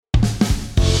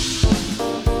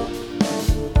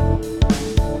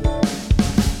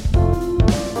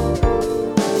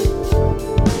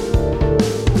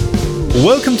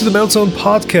Welcome to the Meltzone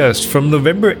podcast from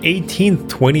November 18th,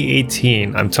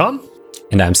 2018. I'm Tom.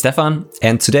 And I'm Stefan.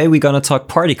 And today we're going to talk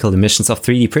particle emissions of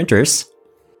 3D printers.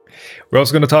 We're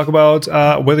also going to talk about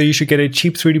whether you should get a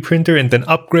cheap 3D printer and then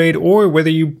upgrade, or whether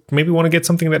you maybe want to get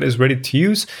something that is ready to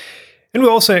use. And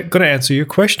we're also going to answer your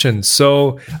questions.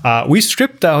 So we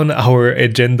stripped down our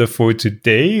agenda for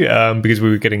today because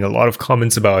we were getting a lot of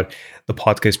comments about the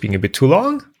podcast being a bit too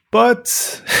long.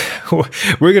 But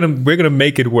we're gonna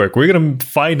make it work. We're gonna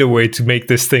find a way to make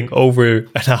this thing over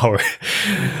an hour.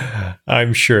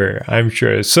 I'm sure.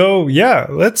 So yeah,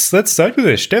 let's start with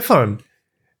this. Stefan,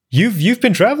 you've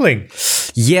been traveling.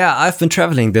 Yeah, I've been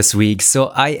traveling this week. So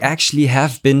I actually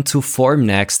have been to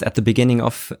Formnext at the beginning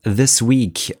of this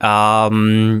week,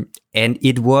 and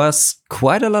it was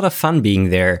quite a lot of fun being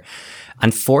there.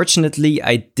 Unfortunately,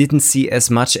 I didn't see as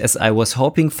much as I was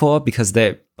hoping for because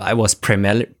I was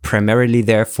primarily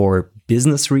there for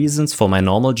business reasons, for my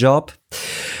normal job.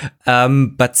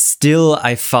 But still,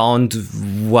 I found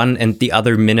one and the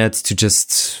other minute to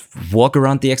just walk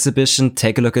around the exhibition,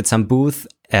 take a look at some booths,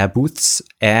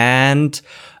 and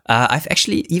I've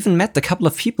actually even met a couple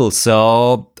of people.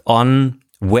 So on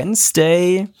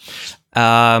Wednesday,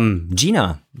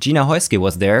 Gina Heuske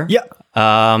was there. Yeah.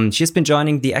 She's been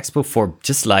joining the expo for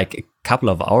just like a couple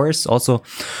of hours, also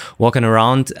walking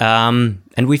around.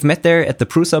 And we've met there at the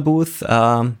Prusa booth,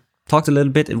 talked a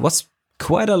little bit. It was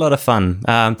quite a lot of fun.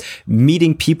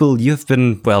 Meeting people you've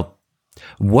been,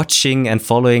 watching and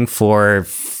following for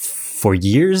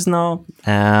years now.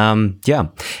 Yeah.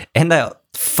 And I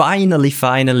finally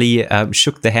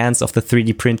shook the hands of the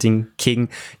 3D printing king.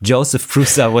 Joseph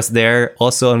Prusa was there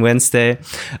also on Wednesday.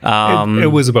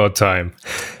 It was about time.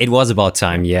 It was about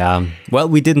time, yeah. Well,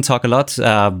 we didn't talk a lot.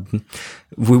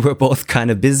 We were both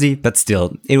kind of busy, but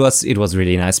still, it was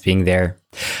really nice being there.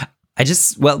 I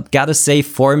just, gotta say,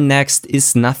 Formnext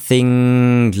is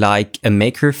nothing like a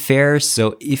maker fair.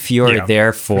 So if you're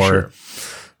there for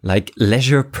like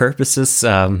leisure purposes,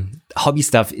 hobby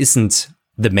stuff isn't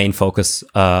the main focus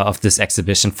of this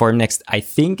exhibition. Formnext, I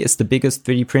think, is the biggest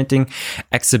 3D printing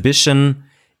exhibition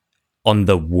in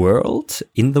the world.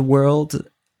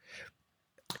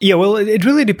 Yeah, well, it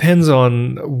really depends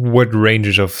on what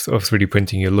ranges of 3D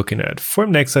printing you're looking at.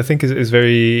 Formnext, I think, is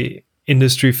very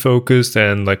industry focused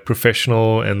and like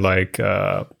professional and like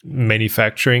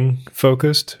manufacturing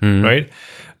focused, right?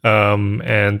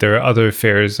 And there are other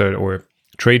fairs or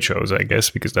trade shows, I guess,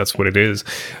 because that's what it is,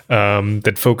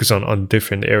 that focus on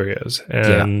different areas.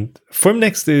 And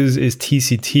Formnext is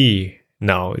TCT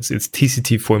now. It's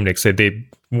TCT Formnext. They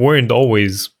weren't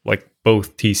always like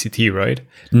both TCT, right?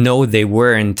 No, they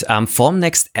weren't.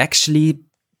 Formnext actually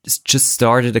just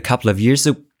started a couple of years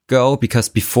ago, because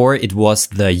before it was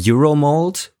the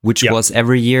Euromold, which was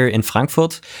every year in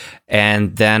Frankfurt.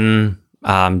 And then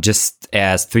just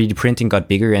as 3D printing got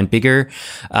bigger and bigger,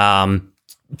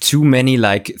 too many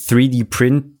like 3D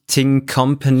printing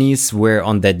companies were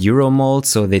on that Euromold,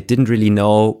 so they didn't really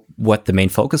know what the main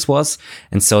focus was.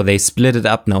 And so they split it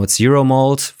up. Now it's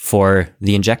Euromold for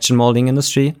the injection molding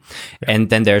industry. Yeah. And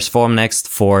then there's Formnext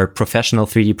for professional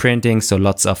 3D printing. So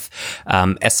lots of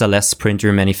SLS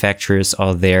printer manufacturers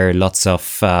are there. Lots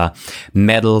of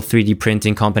metal 3D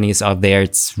printing companies are there.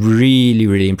 It's really,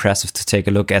 really impressive to take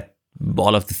a look at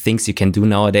all of the things you can do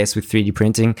nowadays with 3D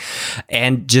printing.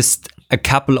 And just a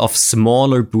couple of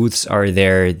smaller booths are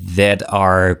there that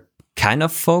are kind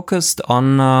of focused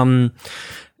on normal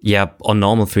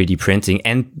 3D printing.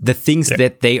 And the things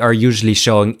that they are usually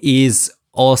showing is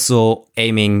also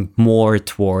aiming more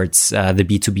towards the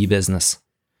B2B business.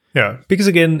 Yeah, because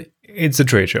again, it's a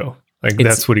trade show.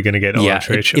 That's what you're going to get on a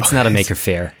trade show. It's not a maker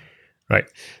fair. Right.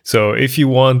 So if you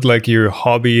want like your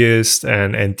hobbyist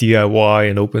and DIY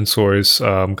and open source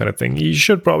kind of thing, you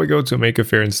should probably go to a maker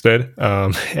fair instead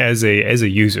as a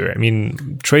user. I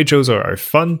mean, trade shows are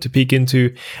fun to peek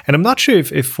into. And I'm not sure if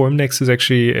Formnext is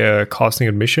actually costing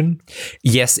admission.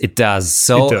 Yes, it does.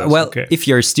 So, if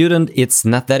you're a student, it's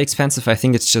not that expensive. I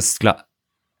think it's just...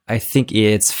 I think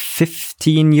it's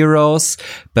 15 euros,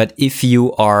 but if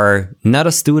you are not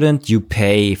a student, you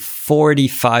pay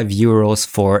 45 euros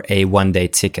for a one-day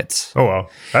ticket. Oh, wow.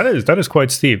 That is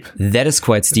quite steep. That is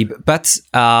quite steep. But,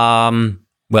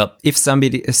 if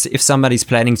somebody's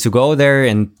planning to go there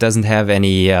and doesn't have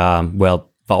any,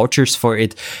 vouchers for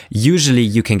it, usually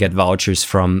you can get vouchers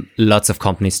from lots of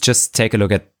companies. Just take a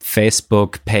look at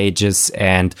Facebook pages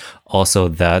and also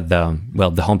the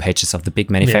homepages of the big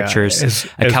manufacturers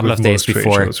a couple of days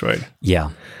before. Shows, right? Yeah.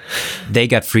 They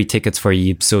got free tickets for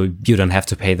you, so you don't have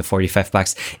to pay the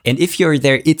 $45. And if you're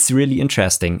there, it's really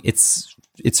interesting. It's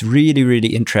it's really, really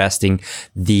interesting.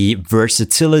 The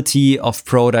versatility of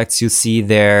products you see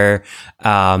there,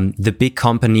 the big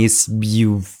companies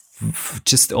you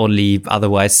just only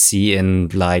otherwise see in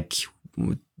like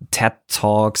TED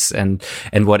Talks and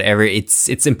whatever.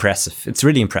 It's impressive. It's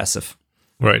really impressive.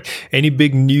 Right. Any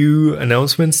big new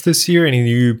announcements this year? Any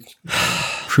new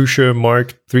Prusa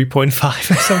Mark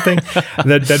 3.5 or something?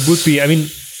 that would be, I mean,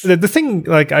 the thing,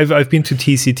 like I've been to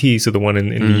TCT, so the one in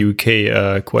the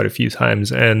UK, quite a few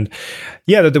times, and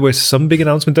yeah, that there was some big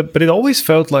announcement, but it always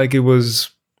felt like it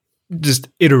was just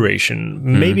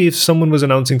iteration. Maybe if someone was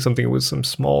announcing something, it was some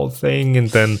small thing, and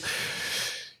then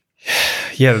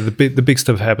yeah, the big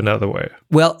stuff happened the other way.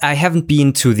 Well, I haven't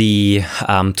been to the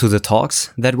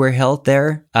talks that were held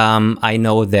there. I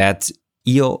know that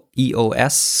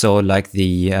EOS, so like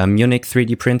the Munich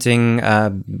 3D printing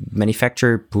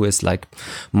manufacturer, who is like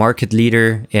market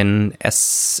leader in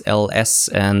SLS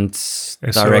and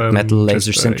direct metal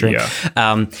laser sintering.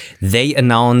 They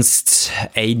announced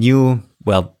a new,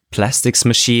 plastics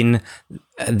machine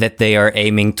that they are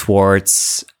aiming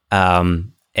towards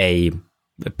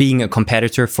being a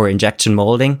competitor for injection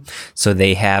molding. So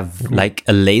they have like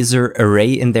a laser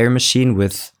array in their machine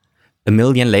with 1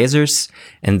 million lasers,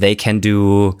 and they can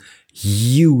do a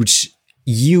huge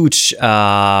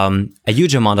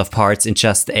amount of parts in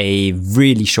just a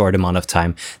really short amount of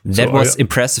time. That was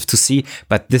impressive to see,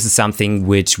 but this is something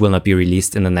which will not be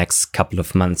released in the next couple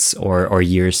of months or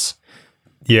years.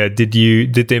 Yeah, did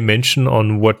they mention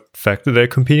on what factor they're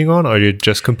competing on? Are you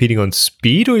just competing on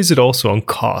speed, or is it also on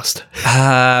cost?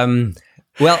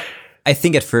 Well, I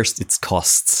think at first it's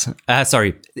costs.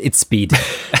 It's speed.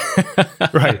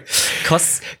 Right.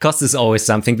 Cost is always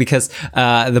something, because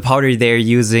the powder they're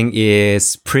using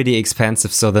is pretty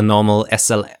expensive. So the normal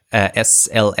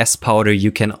SLS powder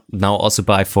you can now also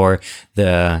buy for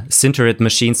the sintered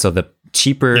machine. So the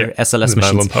cheaper SLS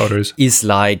machines powders is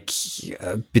like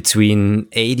between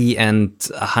 80 and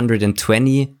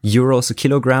 120 euros a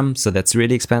kilogram. So that's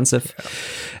really expensive.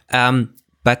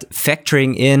 But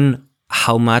factoring in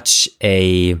how much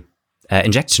a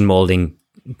injection molding,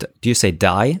 do you say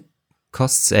die,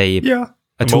 costs? A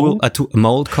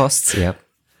mold costs,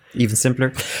 even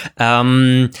simpler.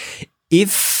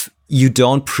 If you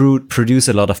don't produce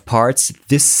a lot of parts,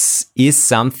 this is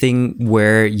something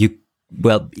where you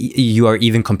are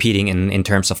even competing in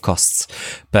terms of costs.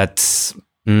 But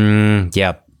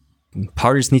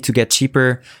powders need to get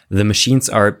cheaper. The machines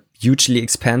are hugely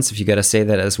expensive. You got to say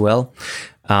that as well.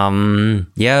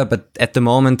 But at the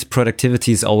moment,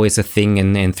 productivity is always a thing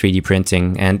in 3D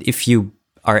printing. And if you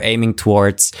are aiming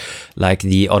towards like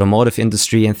the automotive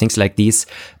industry and things like these,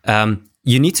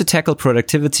 you need to tackle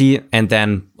productivity, and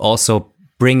then also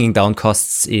bringing down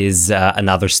costs is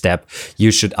another step you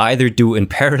should either do in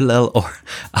parallel or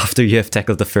after you have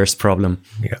tackled the first problem.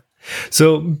 Yeah.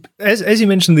 So as you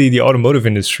mentioned the automotive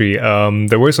industry,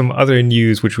 there were some other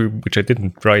news which I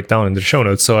didn't write down in the show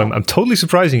notes. So I'm totally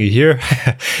surprising you here.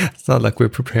 It's not like we're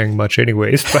preparing much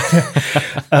anyways. But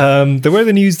there were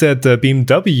the news that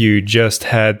BMW just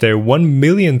had their 1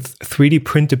 millionth 3D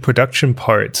printed production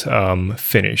part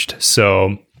finished.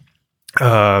 So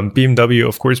BMW,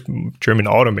 of course, German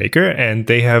automaker, and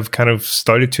they have kind of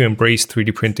started to embrace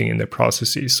 3D printing in their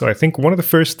processes. So I think one of the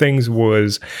first things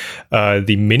was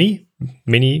the Mini.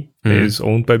 Mini is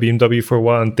owned by BMW for a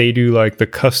while, and they do like the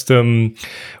custom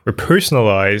or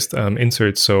personalized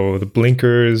inserts. So the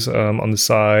blinkers on the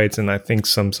sides, and I think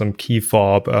some key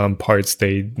fob parts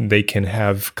they can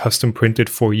have custom printed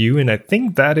for you. And I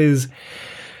think that is,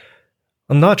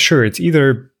 I'm not sure, it's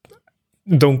either,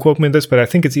 don't quote me on this, but I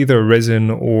think it's either a resin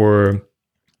or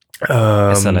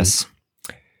SLS.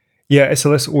 Yeah,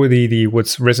 SLS or the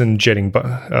what's resin jetting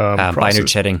binder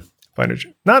jetting.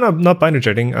 Not binder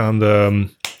jetting. The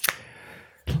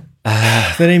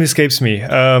name escapes me.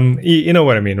 You know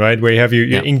what I mean, right? Where you have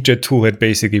your inkjet toolhead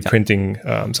basically printing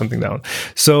something down.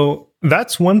 So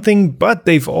that's one thing, but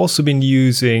they've also been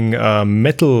using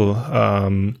metal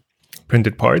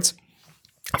printed parts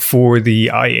for the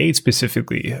i8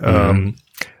 specifically.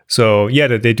 So yeah,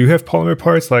 they do have polymer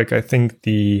parts, like I think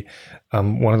the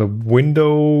one of the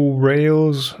window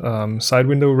rails, side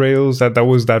window rails, that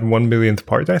was that 1 millionth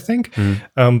part, I think.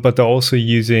 But they're also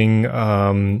using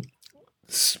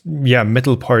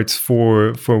metal parts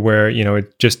for where, you know,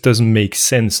 it just doesn't make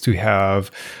sense to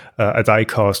have a die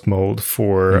cast mold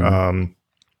for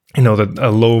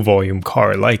a low volume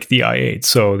car like the i8.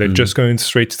 So they're just going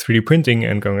straight to 3D printing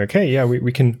and going, okay, yeah,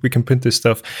 we can print this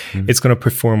stuff. It's going to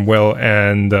perform well.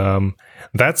 And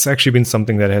that's actually been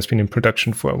something that has been in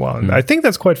production for a while. And I think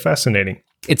that's quite fascinating.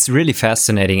 It's really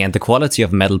fascinating. And the quality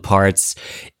of metal parts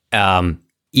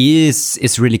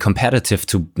is really competitive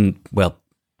to,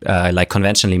 like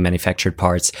conventionally manufactured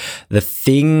parts. The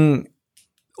thing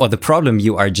or the problem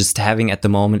you are just having at the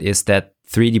moment is that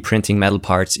 3D printing metal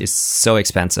parts is so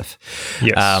expensive.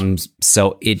 Yes.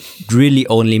 So it really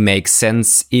only makes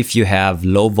sense if you have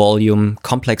low volume,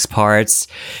 complex parts,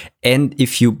 and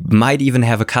if you might even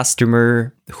have a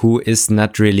customer who is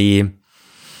not really,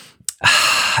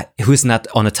 who's not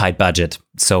on a tight budget.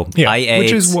 So i8,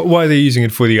 which is why they're using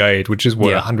it for the i8, which is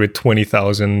what,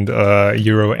 120,000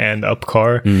 euro and up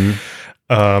car.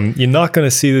 You're not going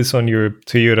to see this on your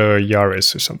Toyota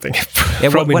Yaris or something.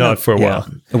 Probably not for a while.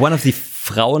 One of the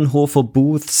Fraunhofer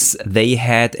booths, they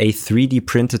had a 3D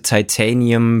printed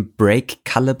titanium brake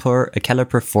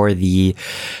caliper for the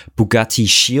Bugatti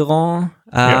Chiron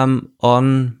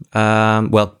on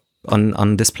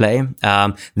display.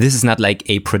 This is not like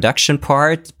a production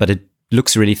part, but it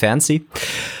looks really fancy.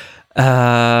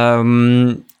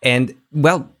 And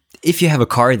well, if you have a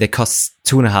car that costs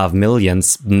 2.5 million,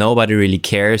 nobody really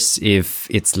cares if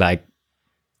it's like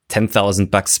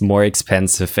 $10,000 more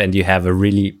expensive and you have a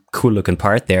really cool looking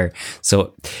part there.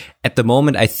 So at the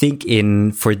moment, I think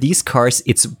for these cars,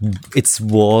 it's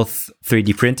worth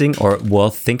 3D printing or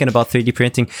worth thinking about 3D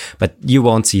printing, but you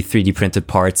won't see 3D printed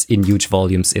parts in huge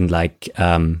volumes in like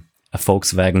a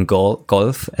Volkswagen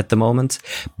Golf at the moment.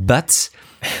 But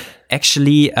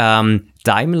actually,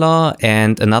 Daimler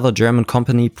and another German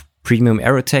company, Premium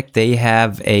Aerotech, they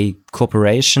have a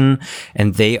cooperation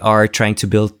and they are trying to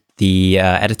build the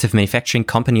additive manufacturing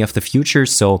company of the future.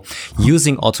 So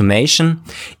using automation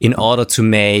in order to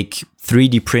make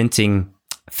 3D printing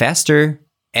faster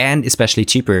and especially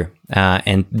cheaper.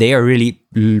 And they are really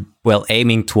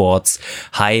aiming towards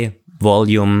high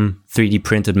volume 3D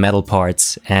printed metal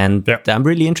parts. And I'm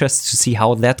really interested to see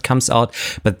how that comes out.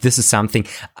 But this is something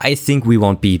I think we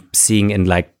won't be seeing in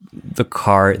like the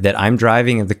car that I'm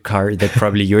driving and the car that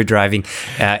probably you're driving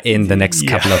in the next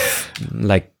couple of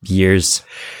like years.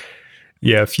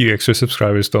 Yeah, a few extra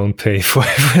subscribers don't pay for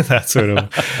that sort of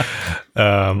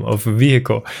a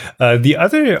vehicle. The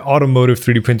other automotive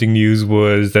 3D printing news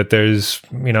was that there's,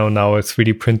 now a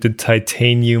 3D printed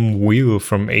titanium wheel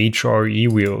from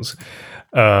HRE Wheels.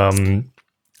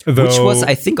 Which was,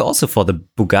 I think, also for the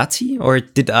Bugatti, or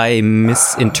did I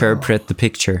misinterpret the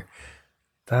picture?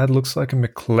 That looks like a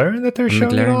McLaren that they're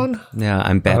showing it on. Yeah,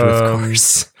 I'm bad with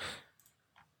cars.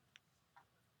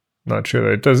 Not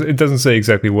sure. It doesn't say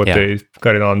exactly what they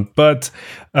got it on, but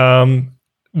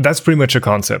that's pretty much a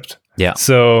concept. Yeah.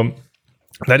 So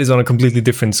that is on a completely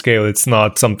different scale. It's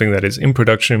not something that is in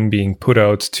production being put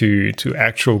out to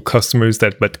actual customers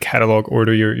that catalog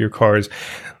order your cars.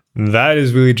 That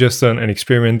is really just an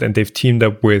experiment, and they've teamed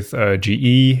up with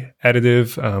GE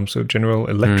Additive, so General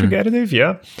Electric Additive,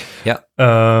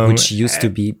 which used to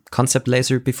be Concept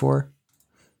Laser before.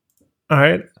 All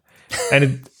right,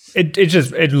 and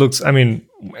it looks. I mean,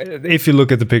 if you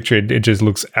look at the picture, it just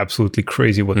looks absolutely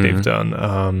crazy what they've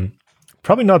done.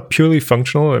 Probably not purely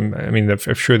functional. I mean,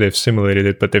 I'm sure they've simulated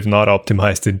it, but they've not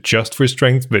optimized it just for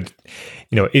strength. But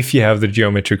if you have the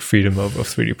geometric freedom of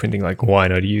 3D printing, like why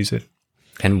not use it?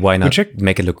 And why not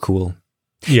make it look cool?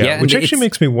 Yeah, which actually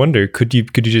makes me wonder: could you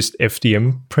just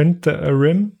FDM print a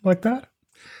rim like that?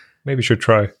 Maybe you should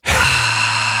try.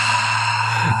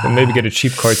 And maybe get a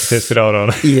cheap car to test it out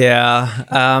on. Yeah.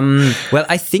 Well,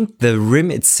 I think the rim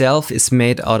itself is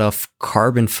made out of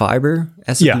carbon fiber,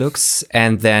 as it looks,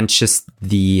 and then just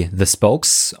the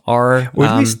spokes are or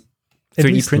at least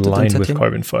 3D printed lined with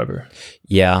carbon fiber.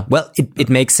 Yeah. Well, it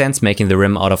makes sense making the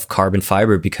rim out of carbon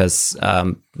fiber because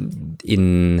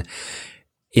in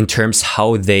terms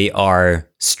how they are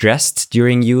stressed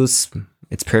during use,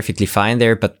 it's perfectly fine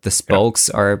there. But the spokes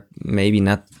are maybe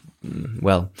not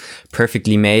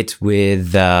perfectly made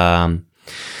with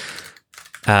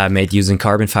made using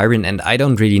carbon fiber, and I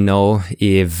don't really know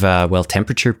if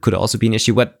temperature could also be an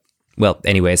issue.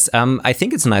 Anyways, I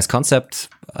think it's a nice concept.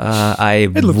 I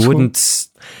wouldn't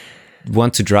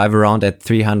want to drive around at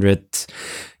 300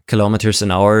 kilometers an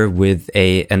hour with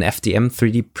an FDM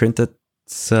 3D printed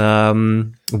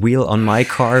wheel on my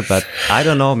car, but I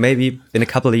don't know. Maybe in a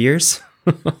couple of years.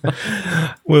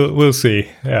 We'll see.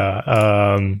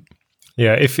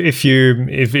 If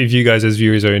you guys as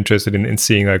viewers are interested in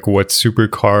seeing like what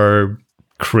supercar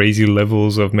crazy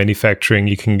levels of manufacturing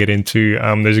you can get into,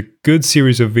 there's a good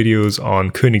series of videos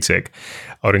on Koenigsegg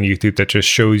out on YouTube that just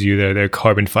shows you their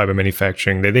carbon fiber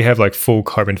manufacturing. They have like full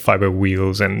carbon fiber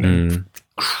wheels and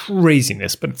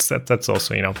craziness, but that's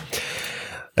also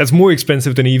that's more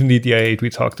expensive than even the i8 we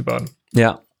talked about.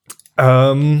 Yeah.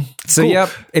 Cool.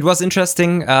 It was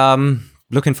interesting.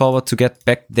 Looking forward to get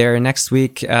back there next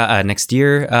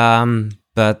year.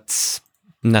 But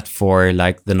not for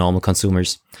like the normal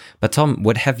consumers. But Tom,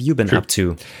 what have you been up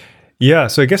to? Yeah,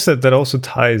 so I guess that also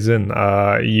ties in.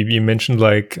 You mentioned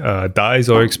like dyes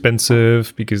are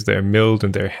expensive because they're milled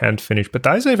and they're hand finished, but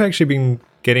dyes have actually been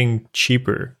getting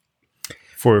cheaper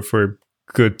for a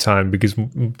good time because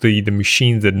the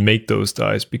machines that make those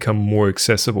dyes become more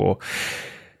accessible.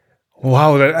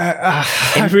 Wow,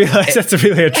 I realize that's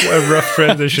really a rough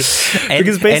transition.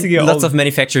 Because basically, and lots of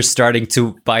manufacturers starting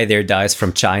to buy their dyes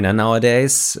from China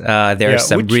nowadays. There are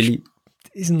some really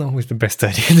isn't always the best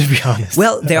idea, to be honest.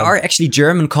 Well, there are actually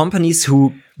German companies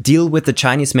who deal with the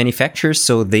Chinese manufacturers,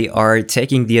 so they are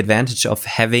taking the advantage of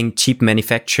having cheap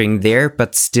manufacturing there,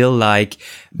 but still like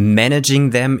managing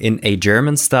them in a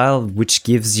German style, which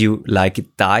gives you like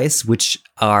dyes which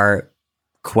are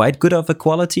quite good of a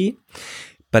quality,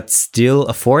 but still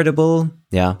affordable.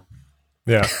 Yeah.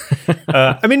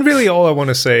 I mean, really, all I want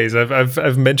to say is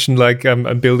I've mentioned like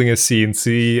I'm building a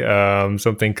CNC,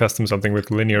 something custom, something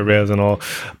with linear rails and all.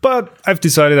 But I've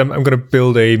decided I'm going to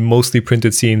build a mostly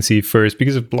printed CNC first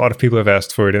because a lot of people have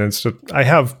asked for it, and I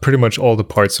have pretty much all the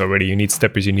parts already. You need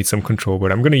steppers, you need some control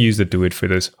board. I'm going to use the Do It for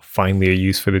this. Finally, a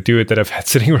use for the Do It that I've had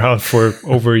sitting around for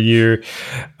over a year.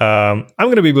 I'm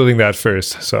going to be building that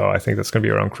first, so I think that's going to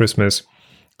be around Christmas.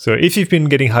 So if you've been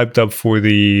getting hyped up for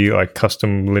the like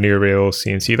custom linear rail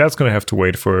CNC, that's going to have to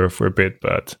wait for a bit.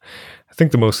 But I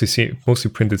think the mostly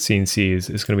printed CNC is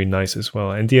going to be nice as well.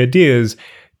 And the idea is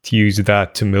to use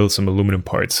that to mill some aluminum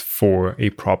parts for a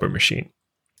proper machine.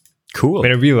 Cool.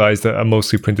 And I realized that a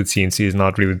mostly printed CNC is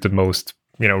not really the most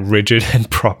rigid and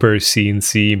proper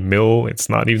CNC mill. It's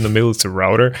not even a mill; it's a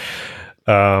router.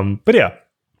 But yeah,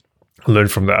 I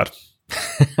learned from that.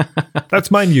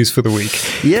 That's my news for the week.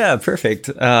 Yeah, perfect.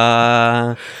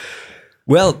 Well,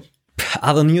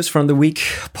 other news from the week,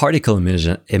 particle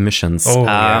emissions.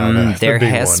 There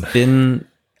has been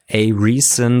a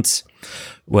recent,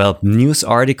 news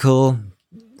article,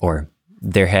 or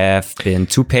there have been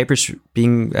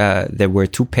there were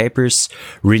two papers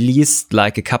released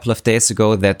like a couple of days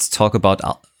ago that talk about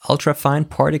ultrafine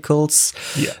particles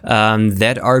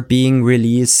that are being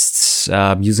released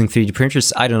using 3D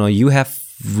printers. I don't know, you have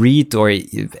read or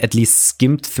at least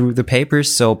skimmed through the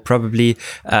papers, so probably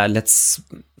let's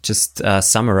just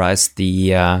summarize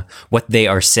the what they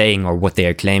are saying or what they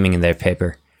are claiming in their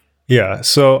paper. Yeah,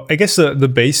 so I guess the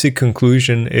basic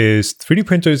conclusion is 3D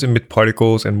printers emit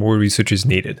particles and more research is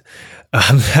needed.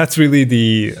 That's really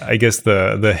the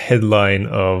headline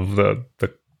of the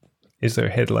is there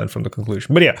a headline from the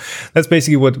conclusion? But yeah, that's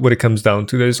basically what it comes down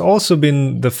to. There's also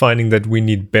been the finding that we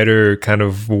need better kind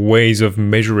of ways of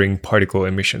measuring particle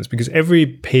emissions because every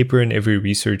paper and every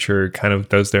researcher kind of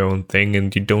does their own thing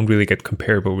and you don't really get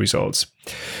comparable results.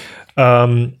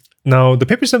 Now, the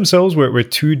papers themselves were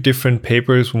two different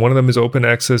papers. One of them is open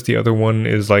access. The other one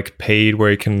is like paid where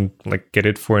you can like get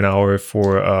it for an hour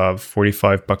for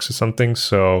 $45 or something.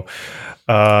 So,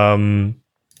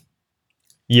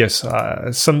 yes,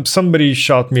 somebody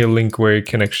shot me a link where you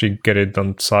can actually get it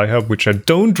on Sci-Hub, which I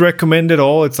don't recommend at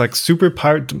all. It's like super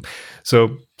pirate.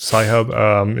 So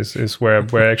Sci-Hub is where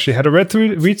I actually had a read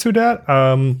through that.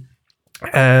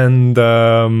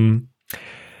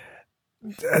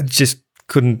 I just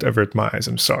couldn't avert my eyes.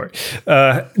 I'm sorry.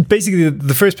 Basically,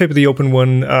 the first paper, the open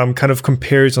one, kind of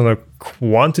compares on a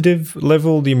quantitative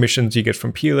level the emissions you get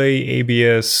from PLA,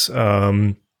 ABS,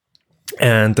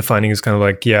 and the finding is kind of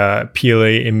like,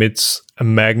 PLA emits a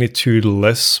magnitude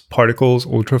less particles,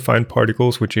 ultrafine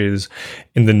particles, which is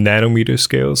in the nanometer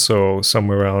scale. So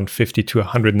somewhere around 50 to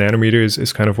 100 nanometers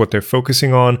is kind of what they're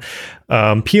focusing on.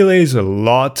 PLA is a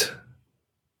lot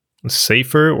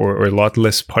safer or a lot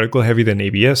less particle heavy than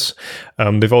ABS.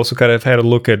 They've also kind of had a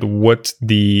look at what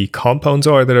the compounds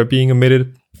are that are being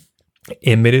emitted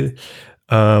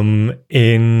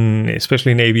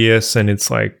especially in ABS, and it's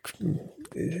like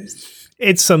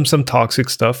it's some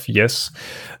toxic stuff, yes.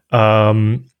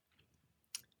 The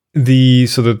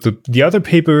other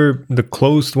paper, the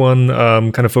closed one,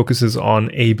 kind of focuses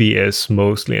on ABS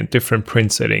mostly and different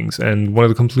print settings. And one of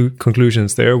the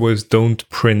conclusions there was don't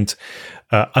print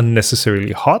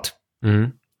unnecessarily hot,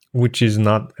 which is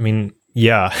not. I mean,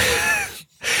 yeah.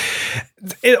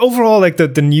 Overall, like the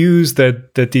news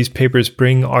that these papers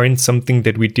bring aren't something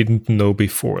that we didn't know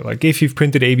before. Like if you've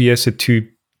printed ABS at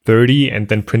 230 and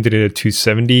then printed it at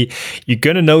 270, you're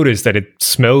going to notice that it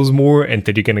smells more and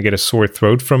that you're going to get a sore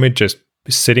throat from it just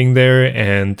sitting there,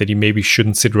 and that you maybe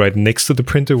shouldn't sit right next to the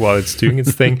printer while it's doing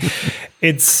its thing.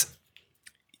 I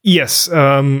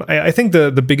think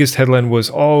the biggest headline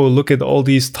was, oh, look at all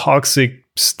these toxic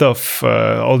stuff,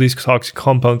 all these toxic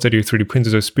compounds that your 3D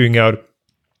printers are spewing out.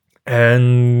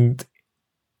 And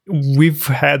we've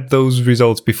had those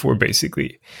results before,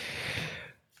 basically.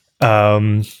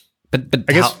 But I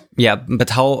guess, but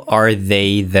how are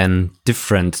they then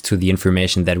different to the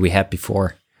information that we had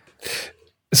before?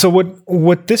 so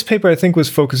what this paper I think was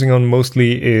focusing on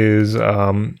mostly is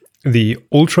the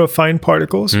ultra fine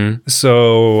particles.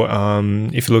 So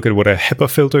if you look at what a HEPA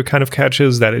filter kind of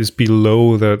catches, that is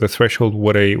below the threshold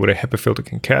what a HEPA filter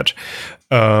can catch.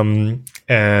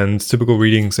 And typical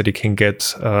readings that you can get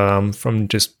from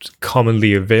just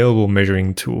commonly available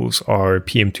measuring tools are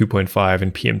PM2.5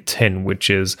 and PM10, which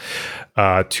is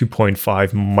 2.5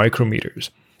 micrometers.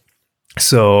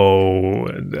 So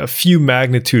a few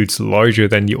magnitudes larger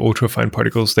than the ultrafine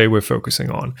particles they were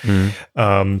focusing on.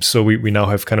 So we now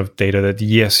have kind of data that,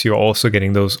 yes, you're also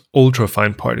getting those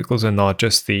ultrafine particles and not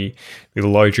just the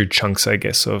larger chunks, I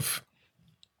guess, of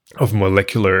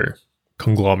molecular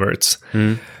conglomerates.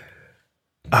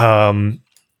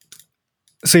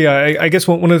 So yeah, I guess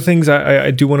one of the things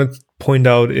I do want to point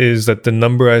out is that the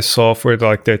number I saw for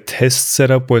like their test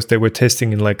setup was they were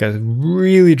testing in like a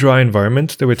really dry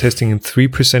environment. They were testing in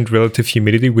 3% relative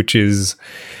humidity, which is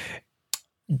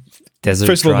Desert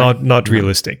first of dry. all not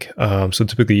realistic. So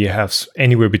typically you have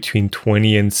anywhere between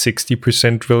 20 and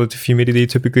 60% relative humidity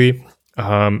typically,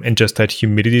 and just that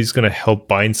humidity is going to help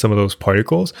bind some of those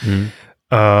particles.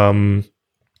 And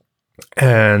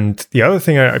the other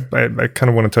thing I kind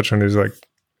of want to touch on is like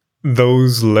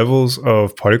those levels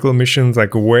of particle emissions,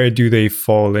 like where do they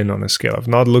fall in on a scale? I've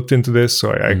not looked into this,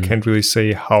 so I can't really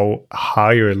say how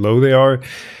high or low they are.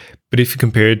 But if you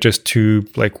compare it just to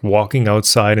like walking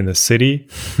outside in the city,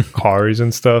 cars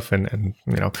and stuff, and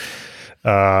you know,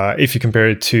 if you compare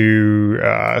it to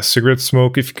cigarette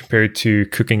smoke, if you compare it to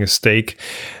cooking a steak,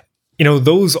 you know,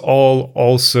 those all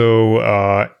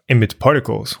also emit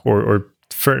particles or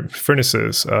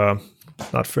furnaces,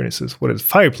 not furnaces, what is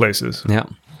fireplaces? Yeah.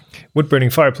 Wood burning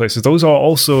fireplaces. Those are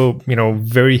also, you know,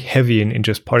 very heavy in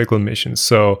just particle emissions.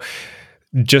 So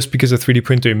just because a 3D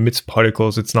printer emits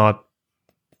particles, it's not,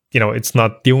 you know, it's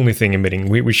not the only thing emitting.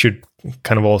 We should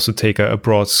kind of also take a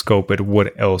broad scope at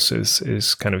what else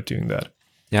is kind of doing that.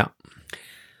 Yeah.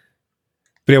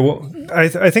 But yeah, well,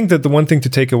 I think that the one thing to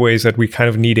take away is that we kind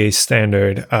of need a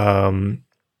standard,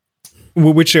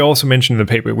 which they also mentioned in the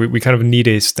paper. We kind of need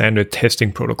a standard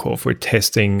testing protocol for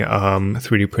testing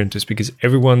 3D printers because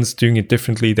everyone's doing it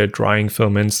differently. They're drying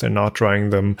filaments, they're not drying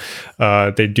them.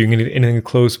 They're doing it in an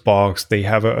enclosed box. They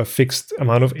have a fixed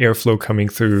amount of airflow coming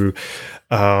through.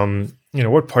 You know,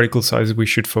 what particle sizes we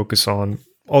should focus on,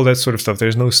 all that sort of stuff.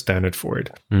 There's no standard for it.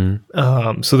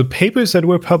 So the papers that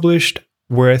were published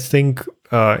were, I think,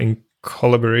 in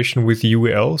collaboration with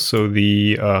UL, so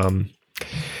the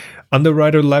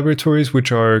Underwriter Laboratories,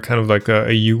 which are kind of like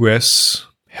a US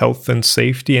health and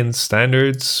safety and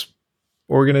standards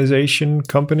organization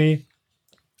company.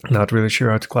 Not really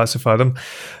sure how to classify them.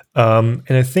 And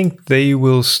I think they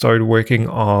will start working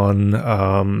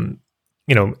on,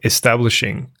 you know,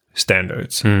 establishing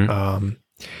standards.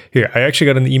 Here, I actually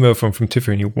got an email from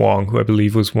Tiffany Wong, who I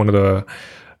believe was one of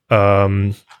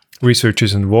the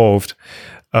researchers involved.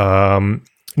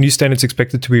 New standards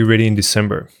expected to be ready in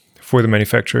December for the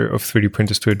manufacturer of 3D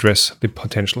printers to address the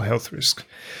potential health risk.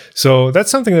 So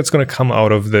that's something that's going to come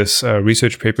out of this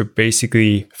research paper.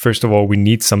 Basically, first of all, we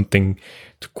need something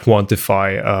to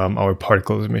quantify our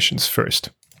particle emissions first.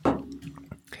 I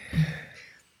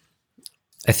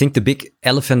think the big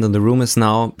elephant in the room is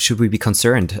now, should we be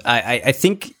concerned? I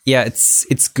think, yeah,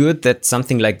 it's good that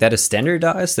something like that is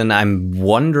standardized. And I'm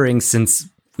wondering, since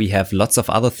we have lots of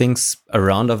other things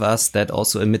around of us that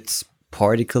also emit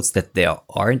particles, that there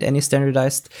aren't any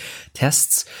standardized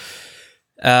tests.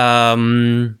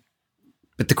 But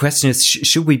the question is,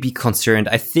 should we be concerned?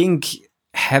 I think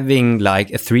having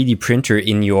like a 3D printer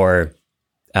in your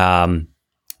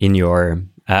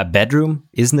bedroom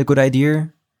isn't a good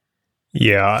idea.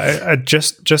 Yeah, I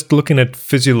just looking at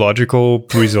physiological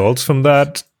results from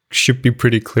that should be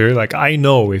pretty clear. Like, I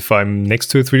know if I'm next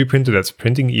to a 3D printer that's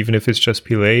printing, even if it's just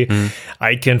PLA,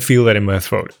 I can feel that in my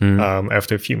throat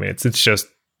after a few minutes. It's just,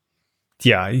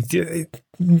 yeah,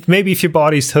 maybe if your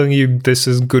body's telling you this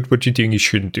is good what you're doing, you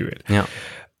shouldn't do it. Yeah.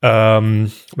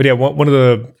 But yeah, one of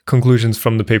the conclusions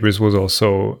from the papers was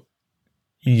also,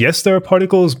 yes, there are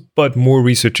particles, but more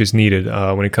research is needed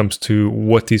when it comes to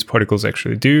what these particles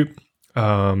actually do.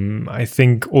 I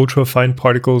think ultrafine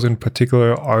particles in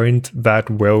particular aren't that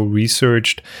well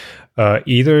researched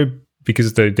either,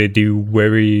 because they do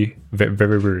very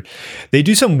they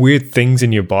do some weird things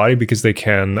in your body because they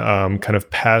can kind of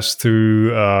pass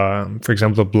through, for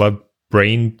example, the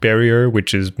brain barrier,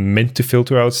 which is meant to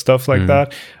filter out stuff like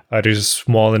that. They're just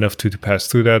small enough to pass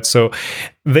through that. So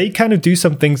they kind of do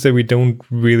some things that we don't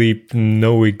really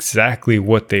know exactly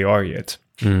what they are yet.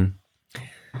 So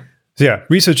yeah,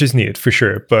 research is needed for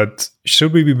sure. But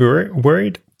should we be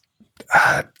worried?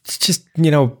 Just,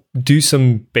 do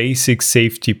some basic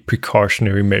safety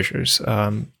precautionary measures.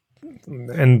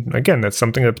 And again, that's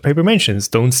something that the paper mentions.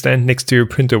 Don't stand next to your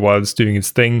printer while it's doing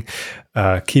its thing.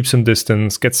 Keep some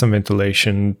distance, get some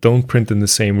ventilation. Don't print in the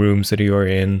same rooms that you are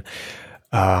in.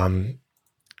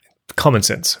 Common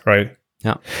sense, right?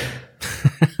 Yeah.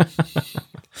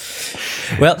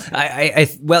 Well,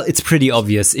 well, it's pretty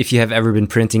obvious if you have ever been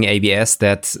printing ABS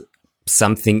that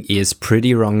something is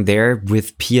pretty wrong there.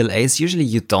 With PLAs, usually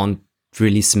you don't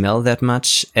really smell that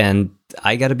much. And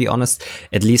I gotta be honest,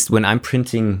 at least when I'm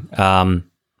printing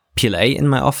PLA in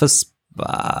my office,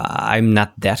 I'm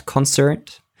not that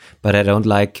concerned, but I don't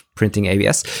like printing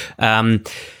ABS.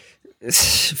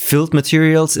 Filled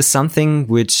materials is something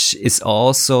which is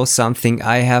also something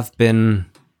I have been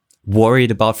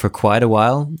worried about for quite a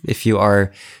while. If you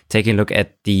are taking a look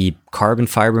at the carbon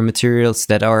fiber materials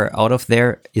that are out of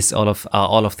there, is all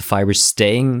of the fibers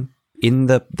staying in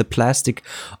the plastic?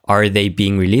 Are they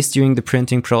being released during the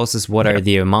printing process? What are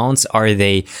the amounts? Are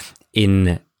they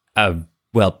in a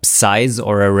size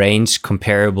or a range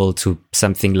comparable to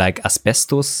something like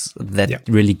asbestos that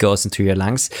really goes into your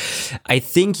lungs? I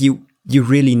think you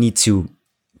really need to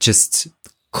just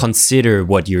consider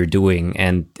what you're doing.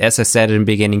 And as I said in the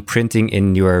beginning, printing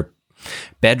in your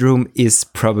bedroom is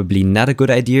probably not a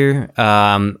good idea.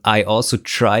 I also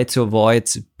try to avoid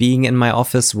being in my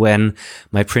office when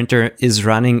my printer is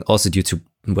running, also due to,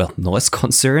 noise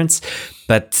concerns.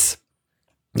 But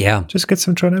yeah. Just get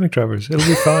some dynamic drivers. It'll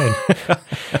be fine.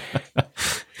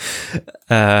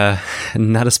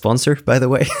 Not a sponsor, by the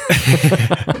way.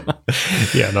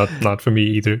 Yeah, not for me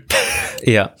either.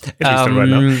 Yeah. At least right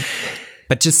now.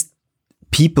 But just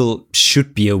people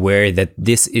should be aware that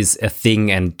this is a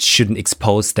thing and shouldn't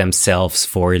expose themselves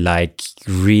for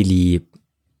really,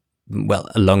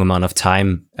 a long amount of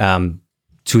time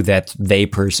to that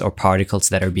vapors or particles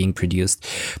that are being produced.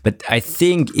 But I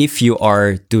think if you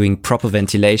are doing proper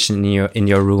ventilation in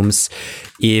your rooms,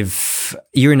 if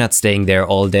you're not staying there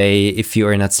all day, if you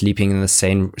are not sleeping in the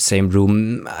same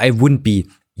room, I wouldn't be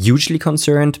hugely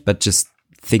concerned, but just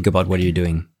think about what you're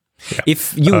doing. Yeah.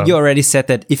 If you already said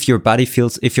that if your body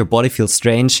feels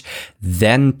strange,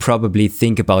 then probably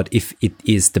think about if it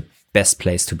is the best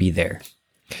place to be there.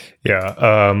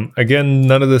 Yeah. Again,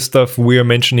 none of the stuff we are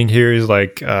mentioning here is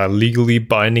legally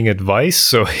binding advice.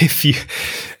 So if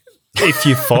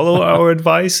you follow our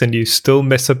advice and you still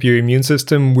mess up your immune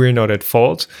system, we're not at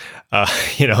fault.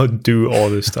 Do all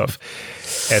this stuff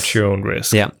at your own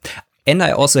risk. Yeah. And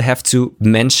I also have to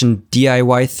mention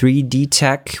DIY 3D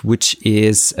Tech, which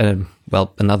is,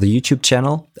 another YouTube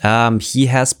channel. He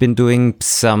has been doing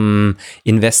some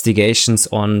investigations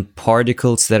on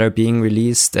particles that are being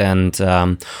released and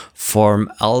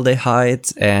formaldehyde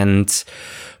and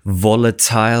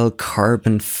volatile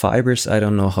carbon fibers. I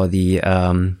don't know how the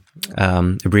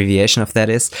abbreviation of that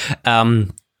is.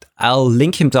 I'll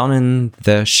link him down in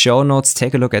the show notes.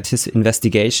 Take a look at his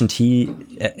investigations. He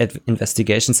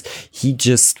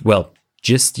just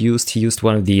used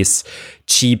one of these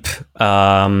cheap,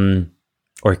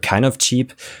 or kind of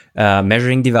cheap,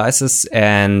 measuring devices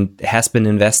and has been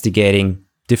investigating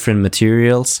different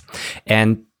materials.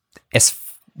 And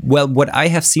what I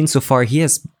have seen so far, he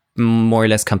has more or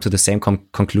less come to the same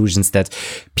conclusions that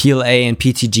PLA and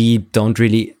PTG don't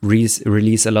really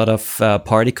release a lot of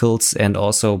particles and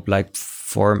also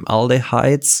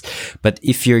formaldehydes. But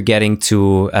if you're getting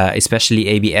to especially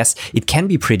ABS, it can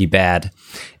be pretty bad.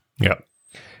 Yeah.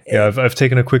 Yeah, I've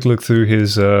taken a quick look through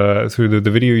his through the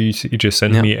video you just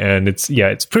sent me, and it's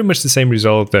pretty much the same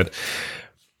result that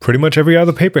pretty much every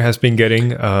other paper has been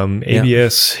getting.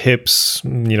 ABS, HIPs,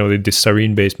 the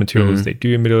styrene-based materials, they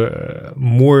do emit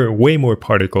way more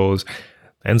particles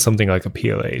than something like a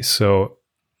PLA. So,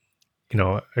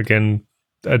 again,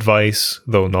 advice,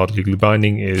 though not legally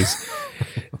binding, is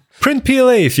print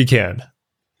PLA if you can.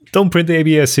 Don't print the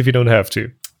ABS if you don't have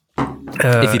to.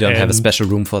 If you don't have a special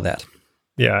room for that.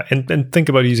 Yeah, and think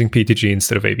about using PTG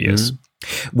instead of ABS.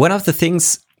 One of the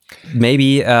things,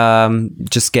 maybe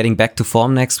just getting back to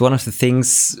Formnext, one of the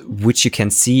things which you can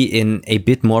see in a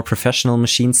bit more professional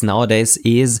machines nowadays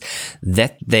is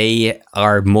that they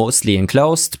are mostly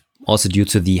enclosed, also due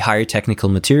to the higher technical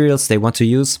materials they want to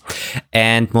use.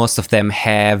 And most of them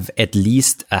have at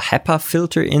least a HEPA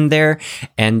filter in there.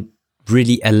 And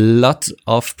really a lot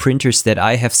of printers that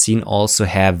I have seen also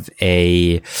have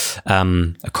a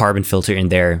carbon filter in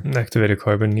there. Activated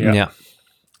carbon, yeah.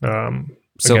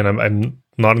 So, again, I'm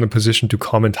not in a position to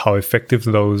comment how effective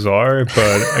those are,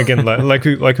 but again, like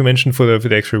we mentioned for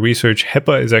the X-ray research,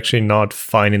 HEPA is actually not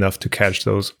fine enough to catch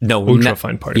those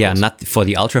ultra-fine particles. Yeah, not for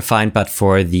the ultra-fine, but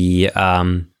for the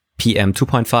PM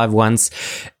 2.5 ones.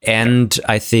 And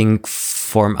I think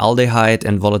formaldehyde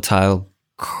and volatile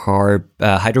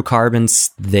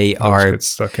hydrocarbons, they are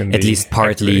at least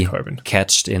partly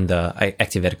catched in the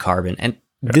activated carbon. And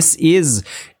this is,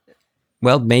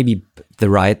 well, maybe the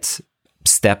right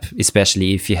step,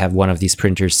 especially if you have one of these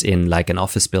printers in like an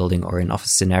office building or an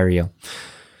office scenario.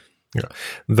 Yeah.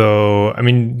 Though, I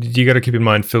mean, you got to keep in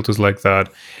mind filters like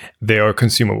that, they are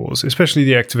consumables, especially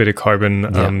the activated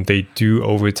carbon. They do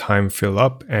over time fill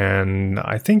up, and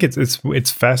I think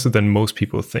it's faster than most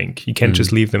people think. You can't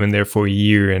just leave them in there for a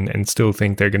year and still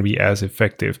think they're going to be as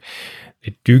effective.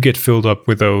 They do get filled up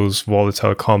with those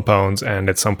volatile compounds, and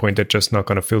at some point they're just not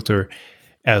going to filter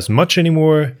as much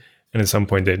anymore. And at some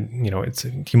point,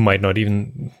 it might not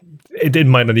even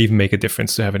make a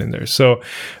difference to have it in there. So,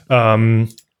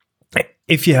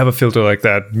 if you have a filter like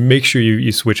that, make sure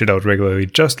you switch it out regularly,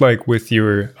 just like with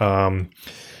your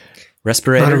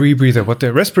respirator. Not a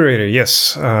rebreather, respirator?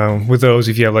 Yes, with those,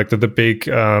 if you have like the big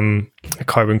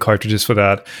carbon cartridges for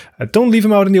that, don't leave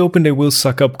them out in the open. They will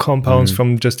suck up compounds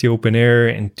from just the open air,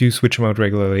 and do switch them out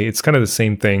regularly. It's kind of the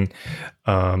same thing,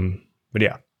 but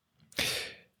yeah.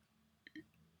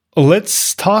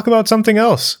 Let's talk about something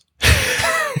else.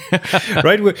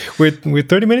 Right, we're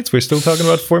 30 minutes. We're still talking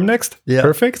about Formnext. Yeah,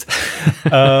 perfect.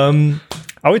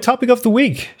 Our topic of the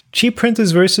week: cheap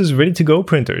printers versus ready-to-go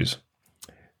printers.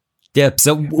 Yeah,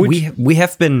 so we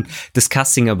have been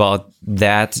discussing about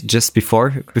that just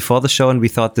before the show, and we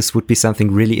thought this would be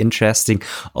something really interesting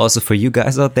also for you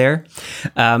guys out there.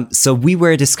 So we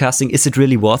were discussing: is it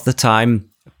really worth the time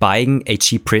buying a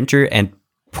cheap printer and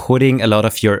putting a lot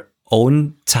of your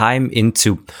own time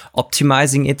into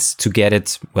optimizing it to get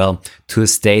it, well, to a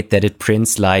state that it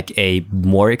prints like a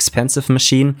more expensive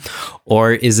machine?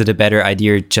 Or is it a better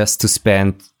idea just to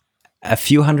spend a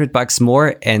few $100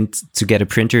 more and to get a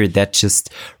printer that just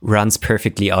runs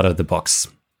perfectly out of the box?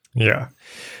 Yeah.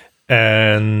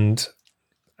 And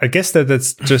I guess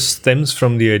that's just stems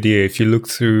from the idea, if you look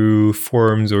through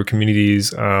forums or communities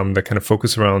that kind of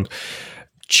focus around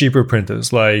cheaper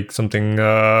printers, like something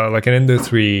like an Ender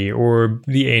 3 or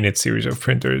the ANET series of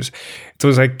printers. It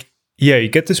was like, yeah, you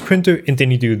get this printer and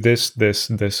then you do this,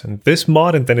 and this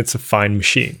mod, and then it's a fine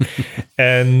machine.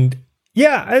 And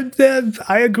yeah,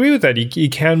 I agree with that. You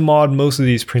can mod most of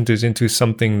these printers into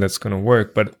something that's going to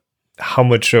work, but how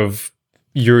much of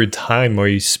your time are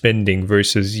you spending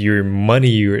versus your money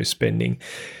you're spending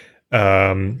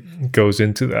goes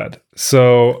into that.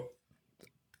 So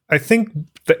I think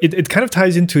it kind of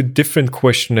ties into a different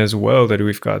question as well that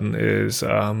we've gotten, is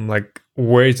like,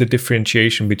 where is the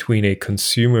differentiation between a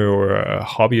consumer or a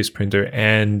hobbyist printer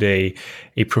and a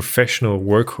professional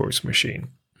workhorse machine?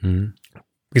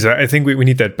 Because I think we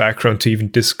need that background to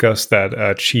even discuss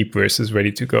that cheap versus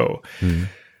ready to go.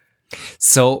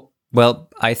 So, well,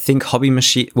 I think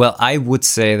I would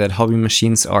say that hobby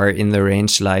machines are in the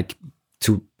range like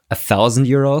to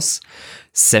 €1,000.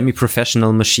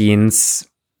 Semi-professional machines,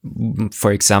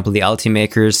 for example, the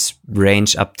Ultimakers,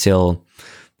 range up till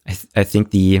I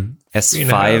think the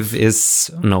S5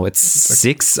 is it's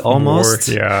 6 almost.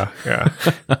 More, yeah.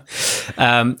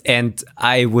 And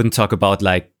I wouldn't talk about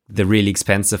like the really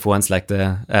expensive ones, like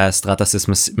the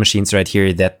Stratasys machines right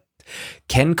here that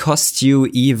can cost you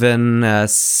even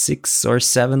 6 or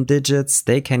 7 digits.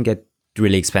 They can get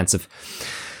really expensive.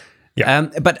 Yeah.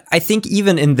 But I think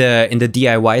even in the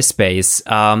DIY space,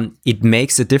 it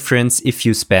makes a difference if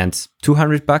you spend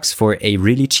 $200 for a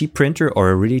really cheap printer or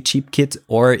a really cheap kit,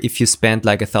 or if you spend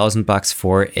like $1,000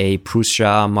 for a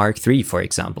Prusa Mark III, for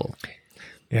example.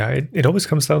 Yeah, it always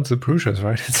comes down to the Prusas,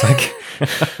 right? It's like,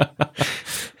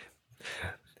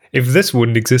 if this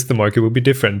wouldn't exist, the market would be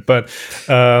different. But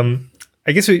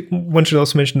I guess one should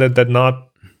also mention that not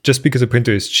just because a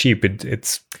printer is cheap,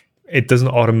 it doesn't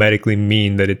automatically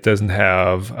mean that it doesn't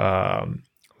have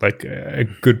like a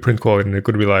good print quality and a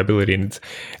good reliability. And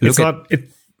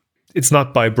it's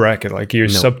not by bracket. Like your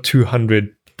sub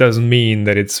 200 doesn't mean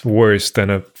that it's worse than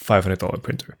a $500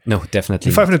 printer. No,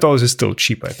 definitely. $500 is still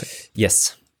cheap, I think.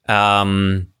 Yes.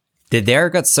 There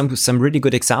got some really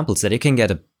good examples that you can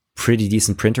get a pretty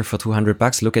decent printer for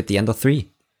 $200. Look at the Ender 3.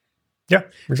 Yeah,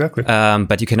 exactly.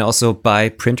 But you can also buy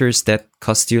printers that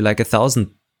cost you like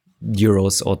 €1,000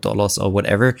 or dollars or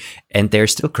whatever, and they're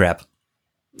still crap.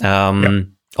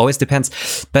 Always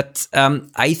depends. But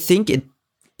I think it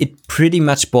pretty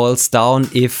much boils down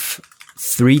if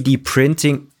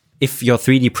your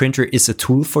 3D printer is a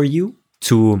tool for you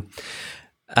to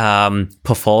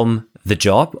perform the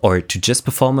job or to just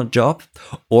perform a job,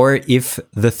 or if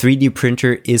the 3D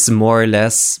printer is more or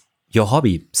less your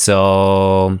hobby.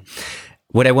 So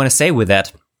what I want to say with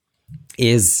that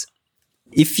is,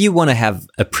 if you want to have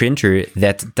a printer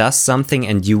that does something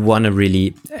and you want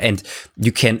to and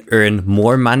you can earn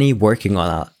more money working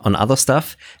on other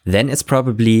stuff, then it's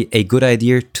probably a good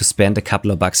idea to spend a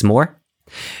couple of bucks more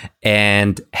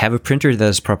and have a printer that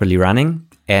is properly running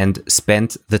and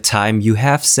spend the time you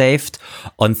have saved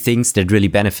on things that really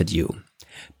benefit you.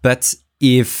 But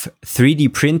if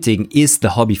 3D printing is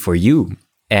the hobby for you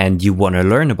and you want to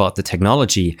learn about the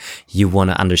technology, you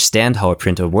want to understand how a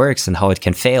printer works and how it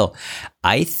can fail,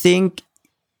 I think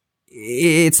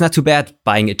it's not too bad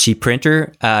buying a cheap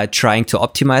printer, trying to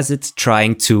optimize it,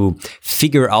 trying to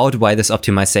figure out why this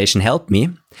optimization helped me,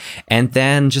 and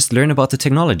then just learn about the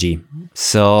technology.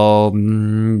 So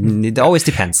it always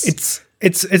depends.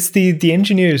 It's the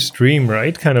engineer's dream,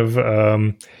 right? Kind of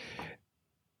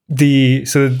the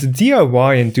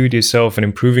DIY and do it yourself and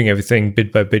improving everything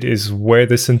bit by bit is where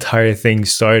this entire thing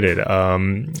started.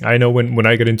 I know when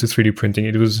I got into 3D printing,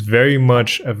 it was very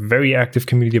much a very active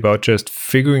community about just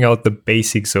figuring out the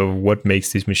basics of what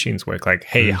makes these machines work. Like,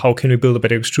 hey, how can we build a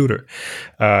better extruder?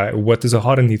 What does a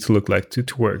holder need to look like to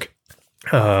work?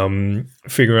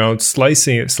 Figuring out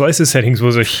slicer settings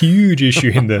was a huge issue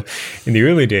in the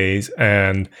early days,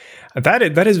 and that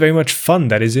is very much fun.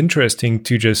 That is interesting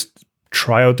to just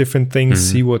try out different things,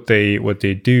 see what they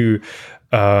do,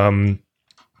 and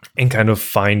kind of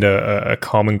find a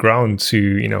common ground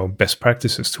to best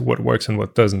practices to what works and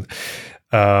what doesn't.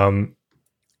 And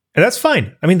that's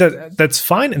fine. I mean that's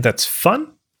fine and that's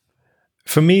fun.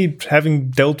 For me,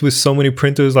 having dealt with so many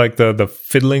printers, like the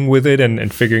fiddling with it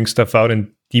and figuring stuff out and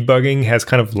debugging has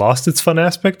kind of lost its fun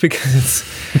aspect because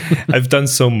I've done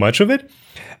so much of it.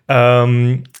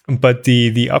 But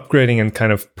the upgrading and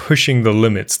kind of pushing the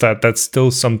limits, that's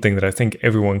still something that I think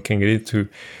everyone can get into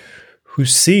who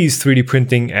sees 3D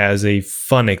printing as a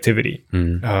fun activity.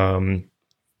 And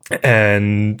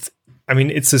I mean,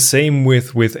 it's the same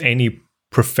with any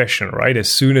profession, right? As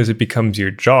soon as it becomes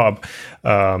your job,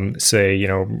 say,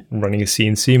 running a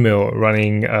CNC mill,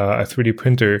 running a 3D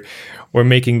printer, or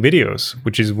making videos,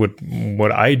 which is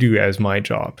what I do as my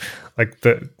job. Like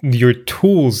your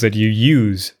tools that you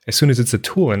use, as soon as it's a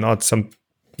tool and not some,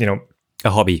 a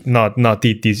hobby, not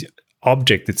the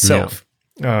object itself.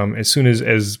 Yeah. As soon as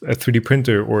a 3D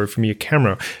printer, or for me a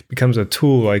camera, becomes a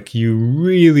tool, like you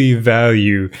really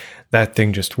value that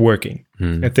thing just working.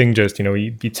 That thing just,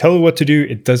 you tell it what to do,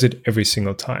 it does it every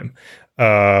single time.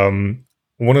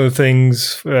 One of the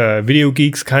things video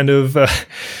geeks kind of,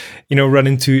 run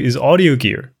into is audio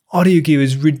gear. Audio gear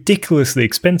is ridiculously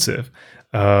expensive.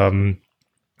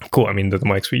 Cool. I mean, the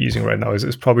mics we're using right now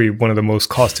is probably one of the most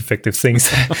cost-effective things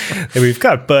that we've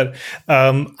got. But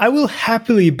I will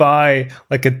happily buy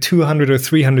like a $200 or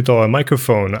 $300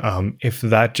 microphone if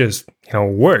that just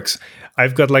works.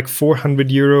 I've got like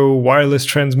 €400 wireless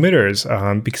transmitters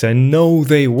because I know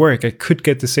they work. I could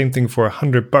get the same thing for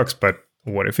 $100, but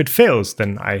what if it fails?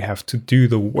 Then I have to do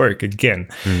the work again.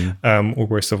 Or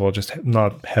worst of all, just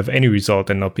not have any result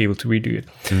and not be able to redo it.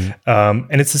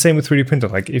 And it's the same with 3D printer.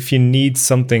 Like if you need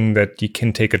something that you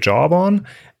can take a job on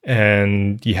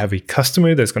and you have a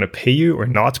customer that's going to pay you or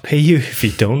not pay you if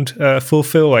you don't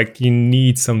fulfill, like you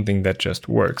need something that just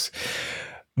works.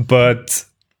 But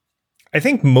I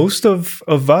think most of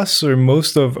us, or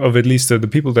most of at least the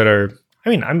people that are, I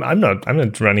mean, I'm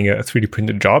not running a 3D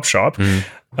printed job shop.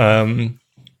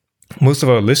 Most of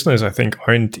our listeners, I think,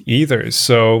 aren't either.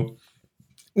 So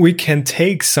we can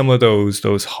take some of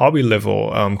those hobby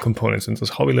level components and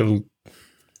those hobby level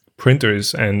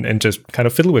printers and just kind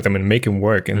of fiddle with them and make them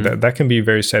work, and that can be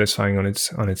very satisfying on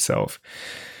itself.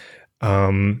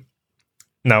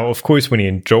 Now, of course, when you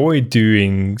enjoy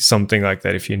doing something like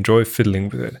that, if you enjoy fiddling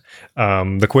with it,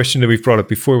 the question that we've brought up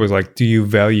before was like, do you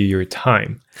value your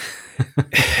time?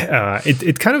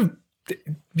 It kind of,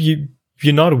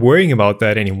 you're not worrying about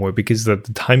that anymore, because the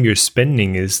time you're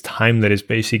spending is time that is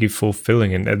basically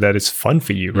fulfilling and that is fun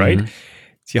for you, right?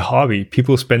 It's your hobby.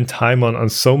 People spend time on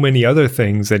so many other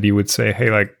things that you would say, hey,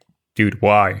 like, dude,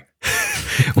 why?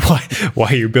 why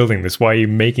are you building this? Why are you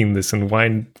making this? And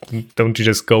why don't you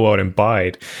just go out and buy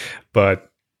it?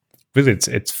 But really,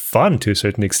 it's fun to a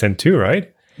certain extent too,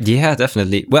 right? Yeah,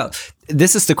 definitely. Well,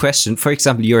 this is the question. For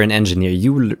example, you're an engineer.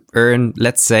 You will earn,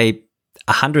 let's say,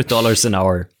 $100 an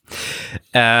hour.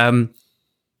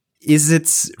 Is it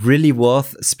really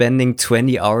worth spending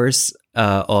 20 hours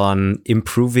on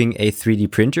improving a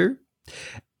 3D printer.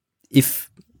 If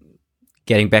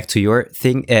getting back to your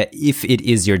thing, if it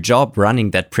is your job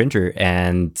running that printer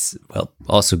and well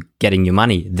also getting you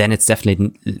money, then it's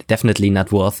definitely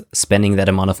not worth spending that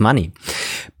amount of money.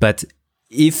 But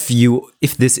if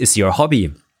this is your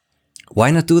hobby, why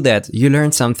not do that? You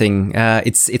learn something.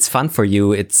 It's fun for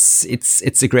you.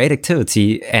 It's a great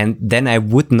activity. And then I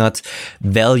would not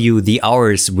value the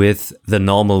hours with the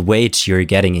normal wage you're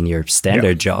getting in your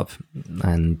standard job.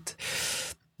 And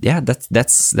yeah,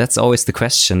 that's always the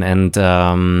question. And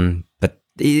but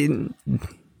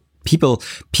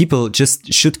people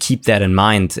just should keep that in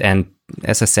mind. And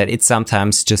as I said, it's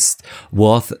sometimes just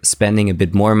worth spending a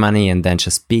bit more money and then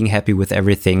just being happy with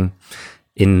everything.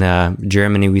 In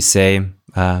Germany, we say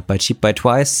buy cheap, buy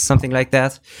twice, something like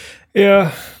that.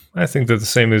 Yeah, I think that the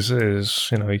same is you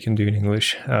can do in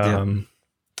English. I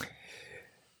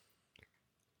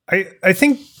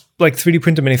think like 3D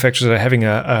printer manufacturers are having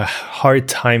a hard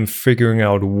time figuring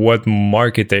out what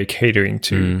market they're catering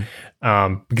to,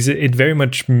 because it very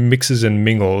much mixes and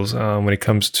mingles when it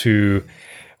comes to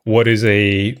what is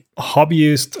a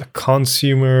hobbyist, a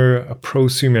consumer, a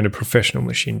prosumer, and a professional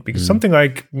machine. Because something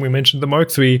like we mentioned the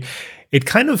Mark III, it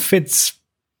kind of fits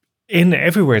in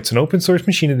everywhere. It's an open source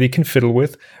machine that they can fiddle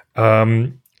with.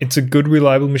 It's a good,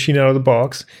 reliable machine out of the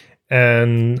box.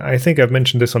 And I think I've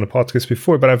mentioned this on the podcast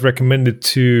before, but I've recommended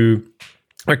the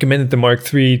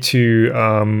Mark III to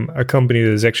a company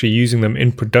that is actually using them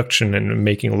in production and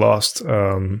making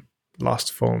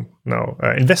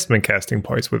investment casting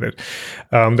parts with it.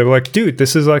 They were like, dude,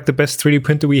 this is like the best 3D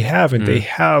printer we have, and they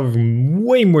have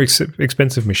way more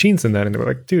expensive machines than that. And they were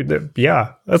like, dude,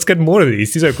 yeah, let's get more of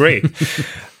these. These are great.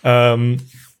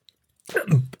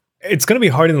 It's going to be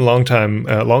hard in the long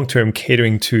term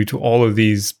catering to all of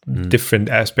these different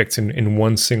aspects in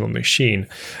one single machine.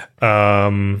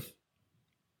 Where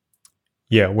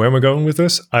am I going with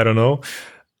this? I don't know.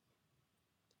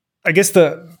 I guess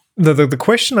the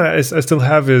question I still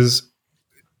have is,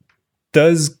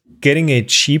 does getting a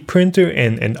cheap printer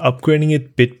and upgrading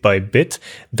it bit by bit,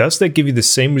 does that give you the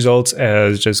same results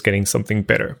as just getting something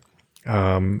better?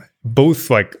 Both,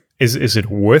 like, is it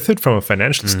worth it from a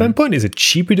financial standpoint? Is it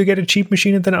cheaper to get a cheap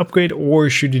machine and then upgrade, or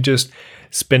should you just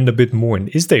spend a bit more? And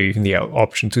is there even the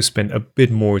option to spend a bit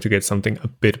more to get something a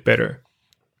bit better?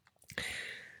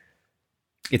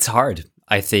 It's hard.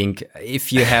 I think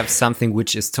if you have something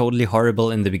which is totally horrible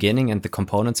in the beginning and the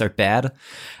components are bad,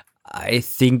 I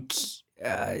think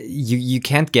you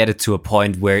can't get it to a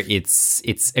point where it's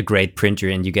a great printer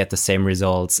and you get the same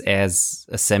results as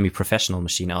a semi-professional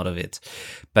machine out of it.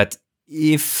 But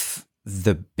if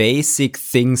the basic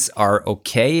things are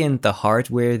okay and the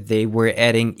hardware they were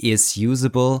adding is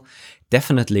usable,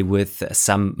 definitely with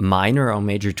some minor or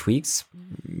major tweaks,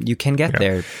 you can get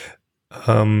there.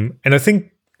 And I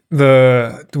think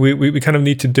we kind of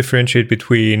need to differentiate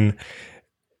between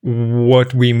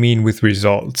what we mean with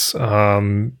results,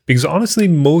 because honestly,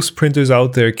 most printers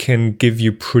out there can give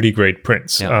you pretty great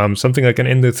prints. Something like an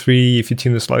Ender 3, if you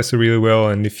tune the slicer really well,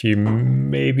 and if you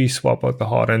maybe swap out the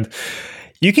hot end,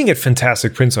 you can get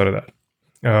fantastic prints out of that.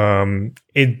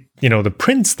 The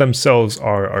prints themselves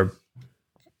are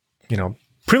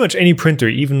pretty much any printer,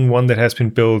 even one that has been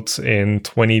built in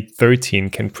 2013,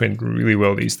 can print really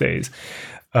well these days.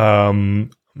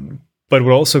 But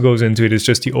what also goes into it is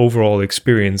just the overall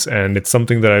experience, and it's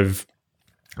something that I'm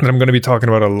going to be talking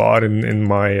about a lot in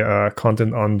my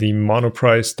content on the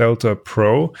Monoprice Delta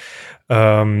Pro.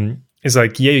 It's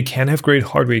like, yeah, you can have great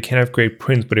hardware, you can have great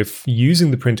prints, but if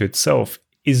using the printer itself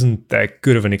isn't that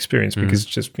good of an experience, because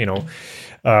it's just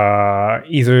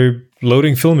either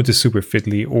loading filament is super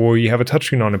fiddly, or you have a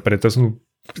touchscreen on it, but it doesn't.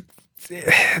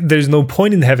 There's no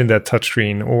point in having that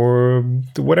touchscreen or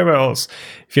whatever else.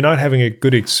 If you're not having a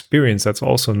good experience, that's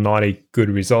also not a good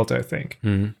result, I think.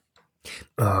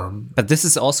 But this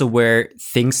is also where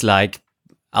things like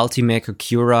Ultimaker,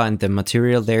 Cura, and the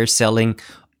material they're selling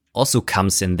also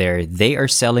comes in there. They are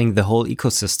selling the whole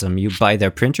ecosystem. You buy their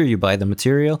printer, you buy the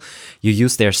material, you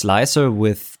use their slicer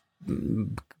with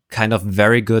kind of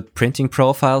very good printing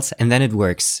profiles, and then it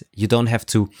works. You don't have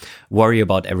to worry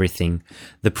about everything.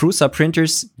 The Prusa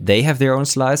printers, they have their own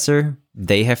slicer,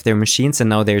 they have their machines, and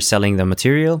now they're selling the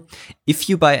material. If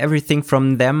you buy everything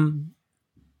from them,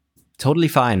 totally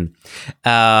fine.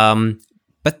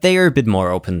 But they are a bit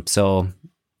more open. So,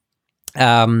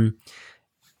 yes.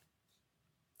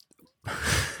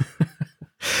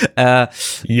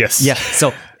 Yeah.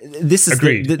 So this is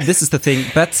this is the thing.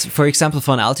 But for example,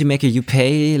 for an Ultimaker, you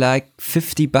pay like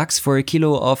 $50 for a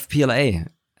kilo of PLA.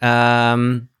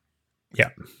 Yeah.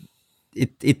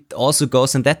 it also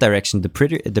goes in that direction. The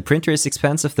printer is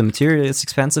expensive, the material is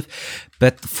expensive,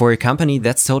 but for a company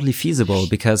that's totally feasible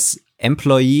because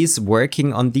employees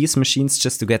working on these machines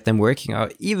just to get them working are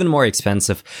even more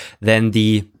expensive than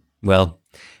the, well,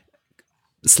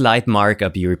 slight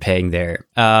markup you're paying there.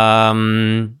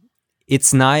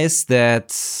 It's nice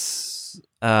that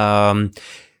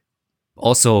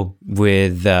also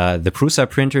with the Prusa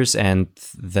printers and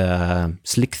the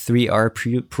Slick 3R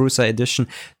Prusa edition,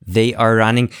 they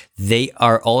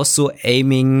are also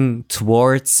aiming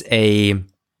towards a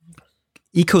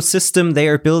ecosystem they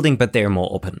are building, but they are more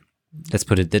open. Let's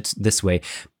put it this way.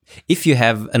 If you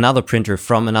have another printer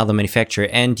from another manufacturer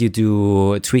and you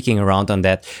do tweaking around on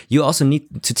that, you also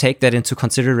need to take that into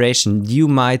consideration. You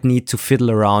might need to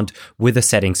fiddle around with the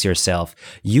settings yourself.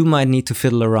 You might need to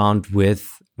fiddle around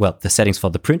with, well, the settings for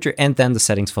the printer and then the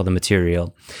settings for the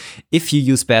material. If you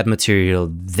use bad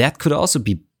material, that could also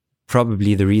be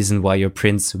probably the reason why your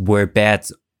prints were bad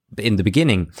in the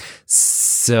beginning.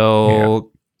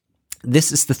 So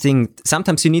this is the thing.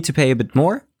 Sometimes you need to pay a bit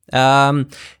more.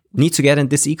 Need to get in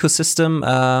this ecosystem,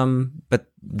 but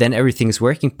then everything is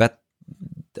working. But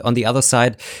on the other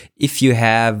side, if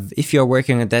you're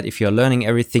working on that, if you're learning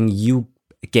everything, you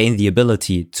gain the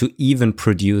ability to even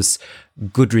produce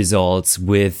good results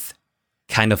with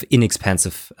kind of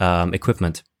inexpensive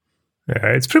equipment. Yeah,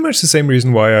 it's pretty much the same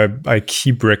reason why I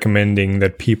keep recommending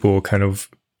that people kind of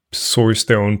source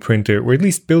their own printer or at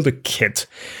least build a kit,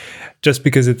 just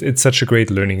because it's such a great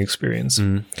learning experience.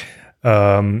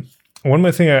 One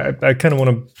more thing I kind of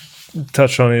want to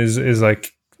touch on is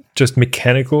like just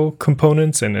mechanical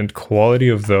components and quality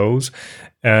of those.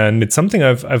 And it's something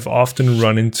I've often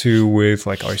run into with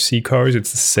like RC cars. It's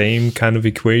the same kind of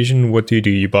equation. What do?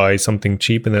 You buy something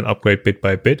cheap and then upgrade bit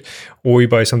by bit, or you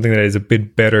buy something that is a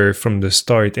bit better from the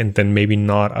start and then maybe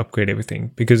not upgrade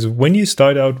everything. Because when you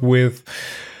start out with,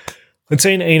 let's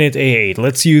say an ANET A8,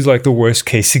 let's use like the worst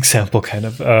case example kind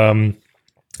of.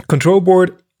 Control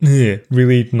board,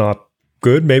 really not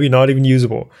good, maybe not even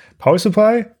usable. Power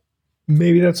supply,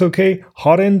 maybe that's okay.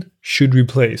 Hot end, should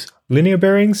replace. Linear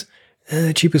bearings,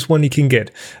 the cheapest one you can get.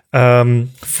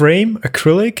 Frame,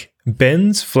 acrylic,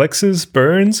 bends, flexes,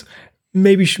 burns,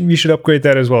 maybe you should upgrade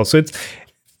that as well. So it's,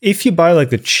 if you buy like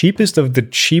the cheapest of the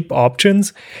cheap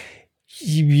options,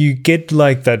 you get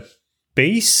like that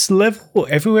base level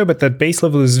everywhere, but that base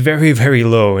level is very, very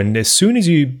low. And as soon as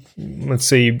you, let's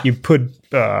say you put an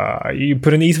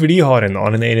E3D hot end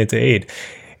on an ANET 8,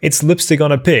 it's lipstick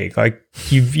on a pig. Like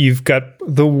you've got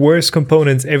the worst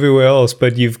components everywhere else,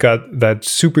 but you've got that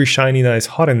super shiny, nice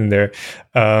hot end in there.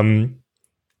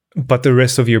 But the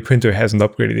rest of your printer hasn't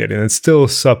upgraded yet, and it's still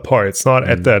subpar. It's not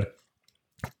at that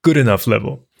good enough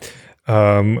level.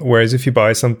 Whereas if you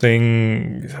buy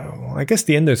something, I guess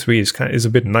the Ender 3 is a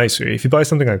bit nicer. If you buy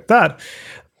something like that,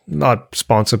 not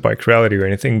sponsored by Creality or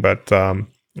anything, but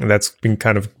that's been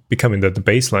kind of becoming the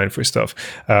baseline for stuff.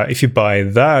 If you buy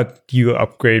that, you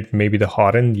upgrade maybe the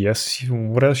hot end. Yes,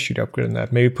 what else should you upgrade on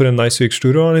that? Maybe put a nicer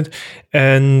extruder on it,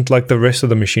 and like the rest of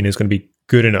the machine is going to be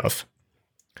good enough.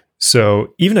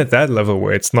 So even at that level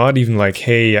where it's not even like,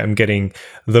 hey, I'm getting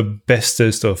the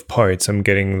bestest of parts, I'm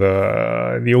getting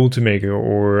the Ultimaker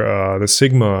or the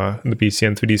Sigma, the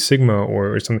BCN 3D Sigma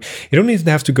or something. You don't even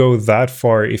have to go that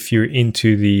far if you're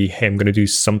into the, hey, I'm going to do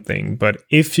something. But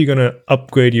if you're going to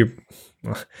upgrade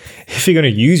if you're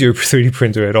going to use your 3D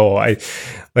printer at all,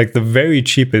 like the very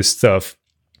cheapest stuff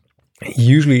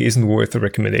usually isn't worth a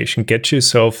recommendation. Get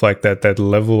yourself like that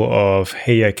level of,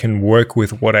 hey, I can work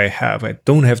with what I have. I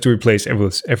don't have to replace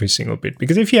every single bit.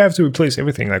 Because if you have to replace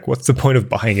everything, like what's the point of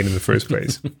buying it in the first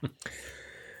place?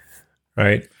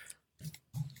 Right?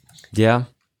 Yeah.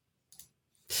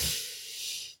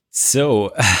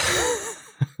 So,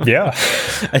 yeah.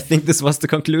 I think this was the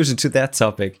conclusion to that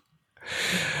topic.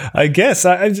 I guess.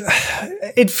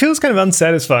 It feels kind of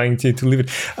unsatisfying to leave it.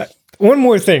 One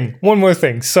more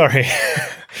thing. Sorry.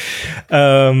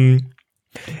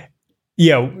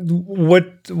 Yeah,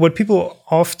 what people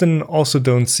often also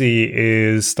don't see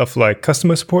is stuff like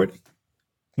customer support,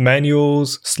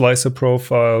 manuals, slicer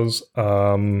profiles.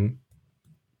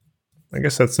 I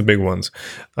guess that's the big ones.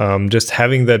 Just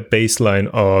having that baseline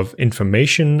of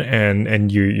information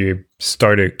and your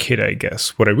starter kit, I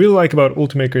guess. What I really like about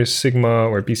Ultimaker, Sigma,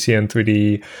 or BCN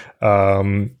 3D,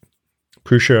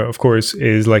 Prusa, of course,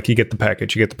 is like you get the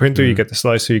package. You get the printer, you get the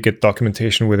slicer, you get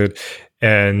documentation with it,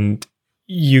 and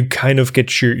you kind of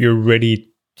get your ready,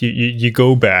 you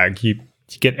go bag. You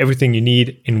get everything you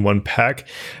need in one pack.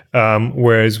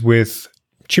 Whereas with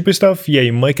cheaper stuff, yeah,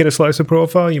 you might get a slicer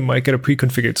profile, you might get a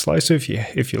pre-configured slicer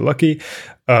if you're lucky.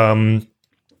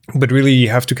 But really, you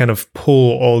have to kind of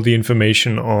pull all the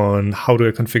information on how do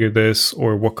I configure this,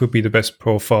 or what could be the best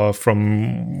profile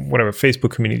from whatever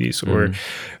Facebook communities or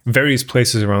various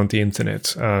places around the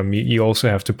internet. You also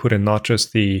have to put in not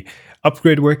just the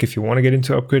upgrade work if you want to get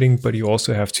into upgrading, but you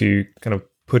also have to kind of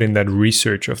put in that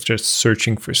research of just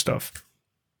searching for stuff.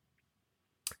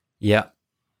 Yeah.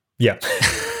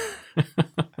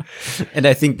 And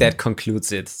I think that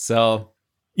concludes it. So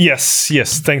yes.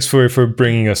 Thanks for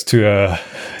bringing us to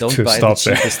don't to buy stop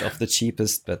the cheapest there. of the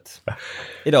cheapest, but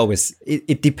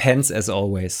it depends as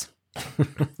always.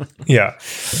 Yeah.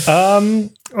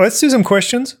 Let's do some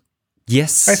questions.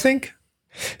 Yes, I think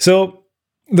so.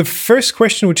 The first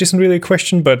question, which isn't really a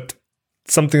question, but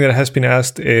something that has been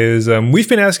asked, is we've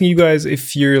been asking you guys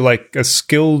if you're like a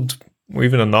skilled or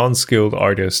even a non-skilled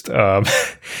artist.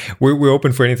 We're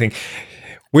open for anything.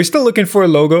 We're still looking for a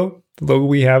logo. The logo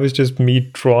we have is just me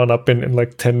drawn up in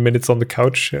like 10 minutes on the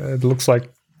couch. It looks like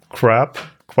crap,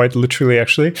 quite literally,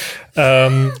 actually.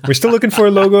 We're still looking for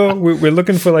a logo. We're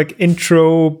looking for like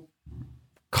intro,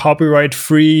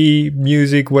 copyright-free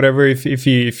music, whatever. If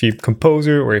you're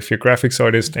composer or if you're graphics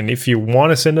artist, and if you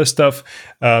want to send us stuff,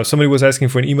 somebody was asking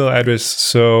for an email address.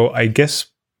 So I guess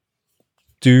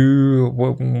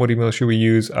what email should we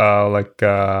use?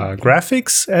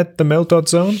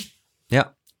 graphics@themelt.zone. Yeah,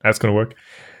 that's gonna work.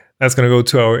 That's gonna go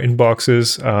to our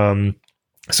inboxes.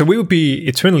 So we would be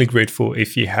eternally grateful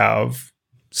if you have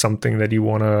something that you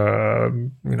want to,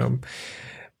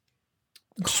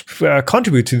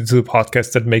 contribute to the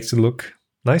podcast that makes it look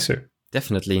nicer.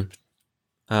 Definitely.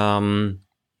 That's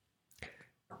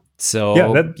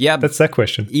that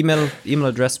question. Email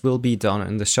address will be down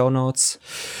in the show notes.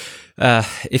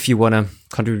 If you want to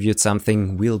contribute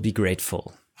something, we'll be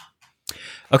grateful.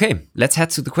 Okay, let's head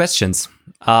to the questions.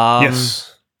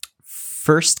 Yes.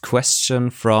 First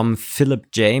question from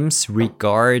Philip James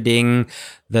regarding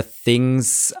the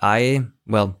things I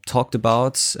talked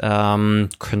about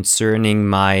concerning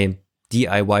my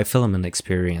DIY filament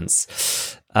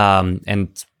experience.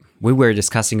 And we were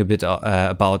discussing a bit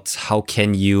about how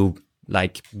can you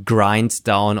like grind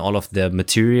down all of the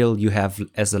material you have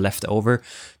as a leftover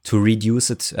to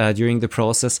reduce it during the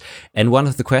process. And one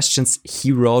of the questions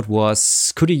he wrote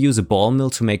was, could you use a ball mill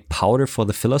to make powder for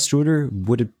the filler extruder?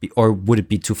 Would it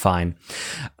be too fine?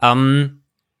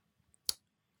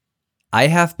 I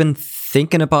have been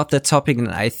thinking about that topic, and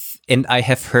I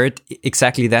have heard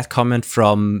exactly that comment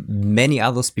from many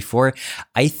others before.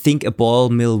 I think a ball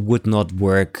mill would not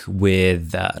work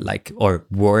with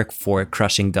work for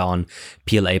crushing down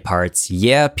PLA parts.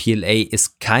 Yeah, PLA is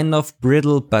kind of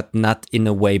brittle, but not in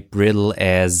a way brittle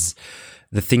as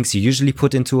the things you usually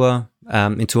put into a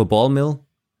ball mill,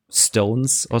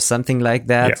 stones or something like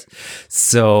that. Yeah.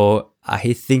 So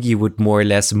I think you would more or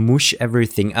less mush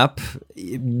everything up,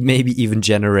 maybe even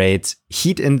generate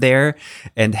heat in there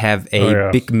and have a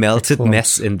big melted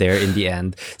mess in there in the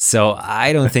end. So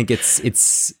I don't think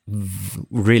it's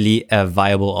really a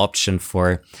viable option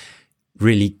for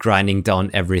really grinding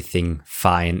down everything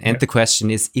fine. And the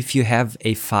question is, if you have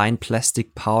a fine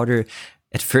plastic powder,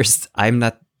 at first I'm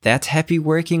not that happy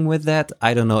working with that.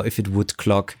 I don't know if it would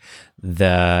clog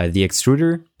the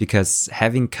extruder, because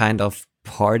having kind of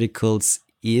particles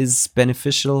is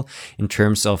beneficial in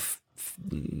terms of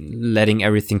letting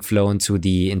everything flow into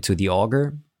the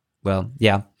auger. Well,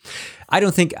 yeah, I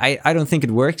don't think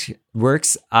it works.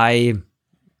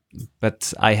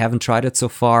 But I haven't tried it so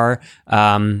far.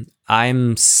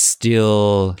 I'm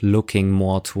still looking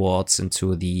more towards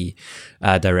into the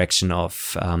direction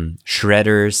of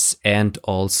shredders, and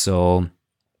also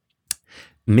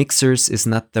mixers is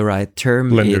not the right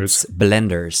term. Blenders. It's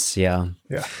blenders. Yeah.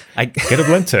 Get a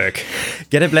blend tech.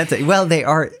 Get a blend tech. Well, they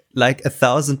are like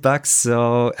 $1,000,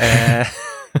 so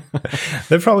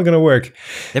they're probably gonna work.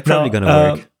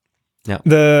 Yeah.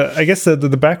 I guess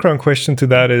the background question to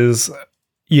that is,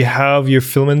 you have your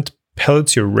filament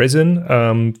pellets, your resin.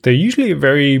 They're usually a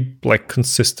very like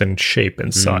consistent shape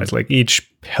and size. Like each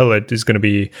pellet is going to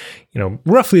be,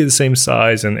 roughly the same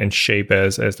size and shape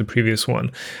as the previous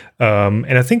one.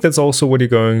 And I think that's also what you're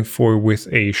going for with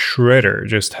a shredder,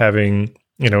 just having,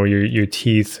 your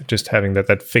teeth, just having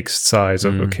that fixed size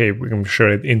of, okay, we're going to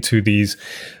shred it into these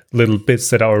little bits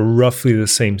that are roughly the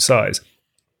same size.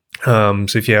 So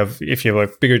if you have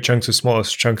like bigger chunks or smaller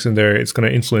chunks in there, it's going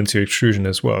to influence your extrusion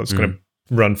as well. It's going to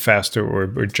run faster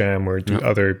or jam or do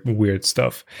other weird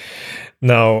stuff.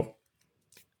 Now,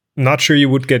 not sure you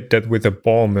would get that with a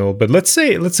ball mill, but let's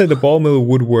say the ball mill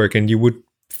would work and you would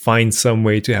find some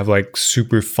way to have like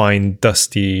super fine,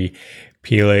 dusty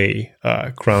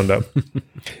PLA ground up.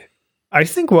 I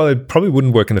think, well, it probably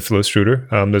wouldn't work in the filler extruder.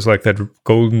 There's like that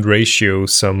golden ratio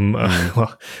some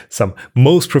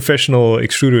most professional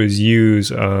extruders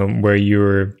use, where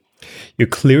your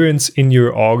clearance in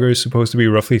your auger is supposed to be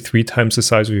roughly 3 times the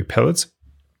size of your pellets.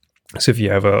 So if you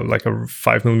have a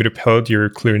 5mm pellet, your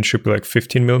clearance should be like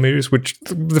 15 millimeters, which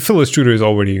the filler extruder is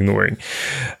already ignoring.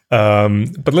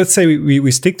 But let's say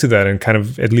we stick to that and kind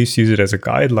of at least use it as a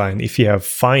guideline. If you have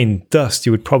fine dust,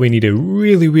 you would probably need a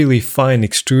really, really fine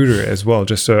extruder as well,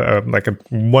 just like a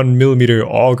 1mm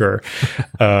auger.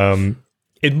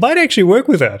 It might actually work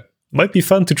with that. Might be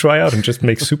fun to try out and just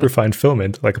make super fine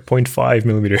filament, like a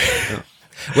 0.5mm. Yeah.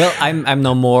 Well, I'm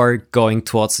now more going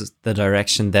towards the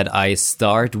direction that I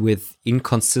start with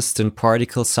inconsistent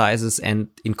particle sizes and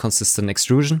inconsistent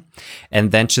extrusion,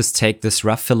 and then just take this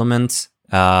rough filament,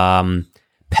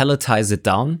 pelletize it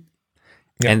down,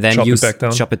 and then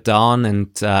chop it down and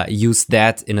use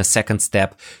that in a second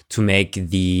step to make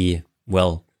the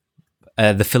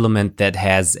filament that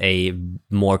has a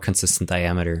more consistent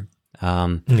diameter.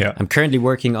 I'm currently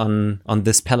working on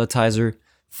this pelletizer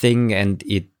thing, and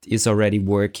it is already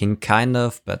working kind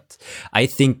of, but I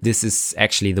think this is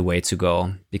actually the way to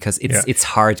go, because it's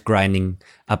hard grinding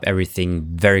up everything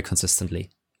very consistently.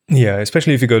 Yeah,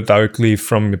 especially if you go directly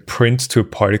from a print to a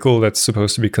particle that's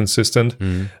supposed to be consistent.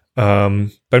 But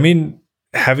I mean,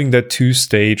 having that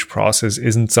 2-stage process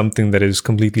isn't something that is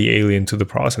completely alien to the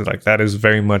process. Like, that is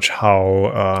very much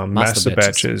how master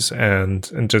batches and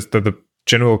just the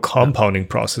general compounding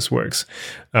process works.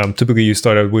 Typically, you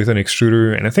start out with an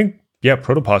extruder, and I think,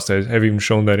 Protopasta have even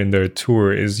shown that in their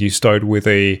tour, is you start with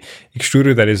a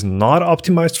extruder that is not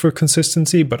optimized for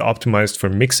consistency, but optimized for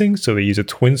mixing. So they use a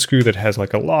twin screw that has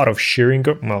like a lot of shearing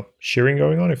going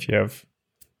on if you have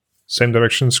same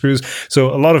direction screws.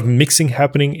 So a lot of mixing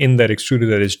happening in that extruder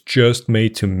that is just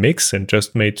made to mix and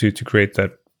just made to create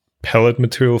that pellet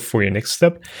material for your next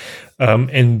step.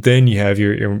 And then you have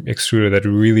your extruder that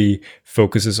really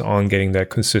focuses on getting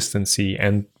that consistency,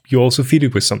 and you also feed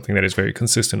it with something that is very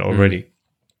consistent already.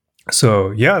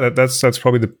 So that's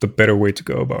probably the better way to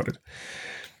go about it.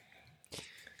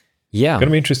 Yeah,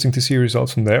 gonna be interesting to see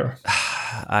results from there.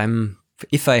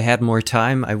 If I had more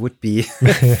time, I would be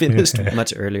finished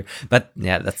much earlier. But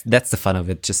yeah, that's the fun of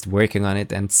it, just working on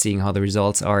it and seeing how the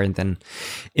results are, and then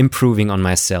improving on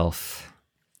myself.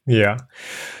 Yeah.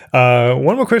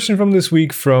 One more question from this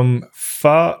week from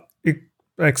FaXXZZ.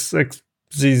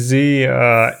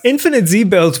 Infinite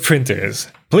Z-belt printers,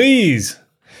 please.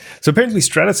 So apparently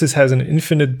Stratasys has an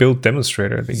infinite build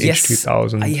demonstrator, the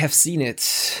H2000. I have seen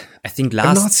it. I think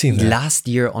last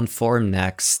year on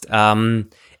Formnext.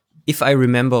 If I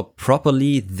remember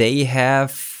properly, they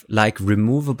have like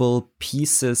removable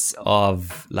pieces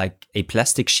of like a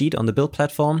plastic sheet on the build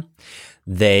platform.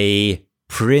 They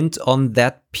print on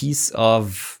that piece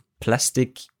of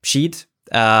plastic sheet,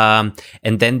 and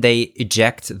then they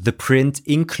eject the print,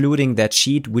 including that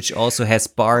sheet, which also has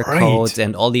barcodes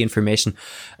and all the information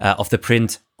of the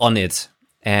print on it.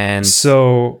 And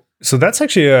so that's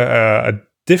actually a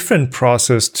different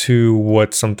process to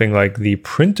what something like the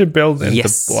printer belt and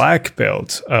the black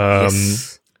belt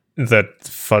that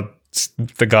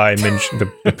the guy mentioned,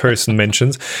 the person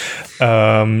mentions,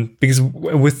 because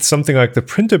with something like the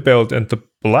printer belt and the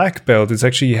black belt, it's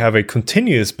actually you have a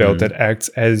continuous belt that acts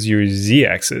as your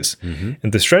z-axis.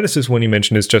 And the Stratasys one you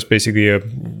mentioned is just basically a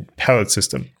pellet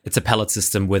system. It's a pellet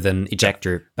system with an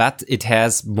ejector, but it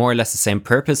has more or less the same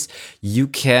purpose. You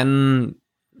can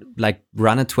like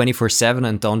run it 24/7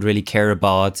 and don't really care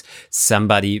about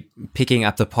somebody picking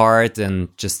up the part and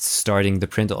just starting the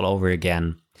print all over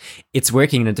again. It's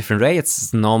working in a different way.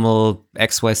 It's normal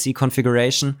XYZ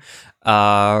configuration.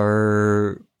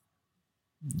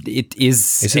 It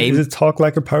is. Is it talk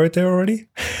like a pirate there already?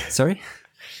 Sorry?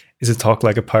 Is it talk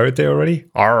like a pirate there already?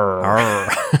 Arr.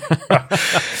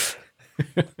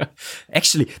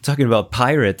 Actually, talking about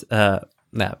pirate,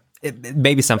 it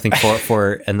may be something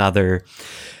for another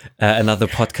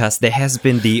podcast. There has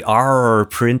been the R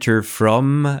printer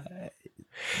from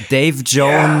Dave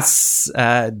Jones,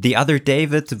 the other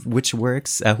David, who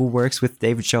works with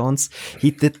Dave Jones.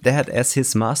 He did that as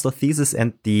his master thesis,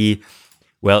 and the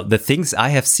things I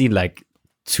have seen like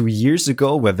 2 years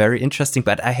ago were very interesting,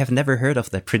 but I have never heard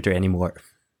of that printer anymore.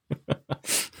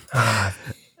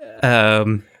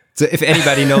 So if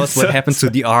anybody knows what happened to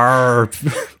the R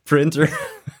printer,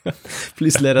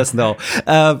 please let us know.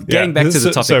 Getting back to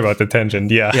the topic. Sorry about the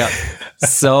tangent. Yeah.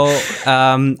 So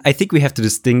I think we have to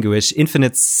distinguish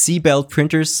infinite Z-belt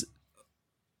printers.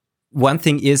 One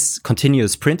thing is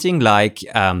continuous printing, like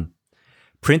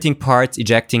printing parts,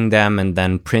 ejecting them, and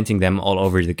then printing them all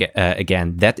over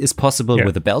again. That is possible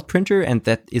with a belt printer, and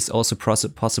that is also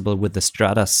possible with the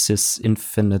Strada Sys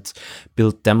Infinite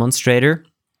Build Demonstrator.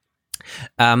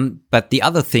 But the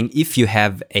other thing, if you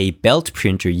have a belt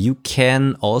printer, you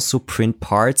can also print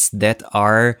parts that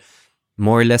are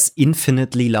more or less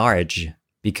infinitely large,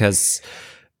 because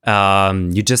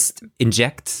you just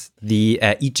eject the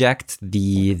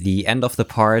end of the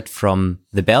part from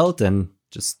the belt and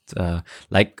just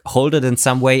like hold it in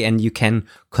some way, and you can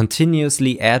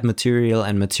continuously add material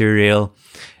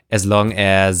as long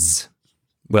as,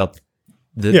 well,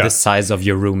 the size of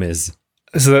your room is.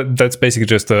 So that's basically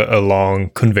just a long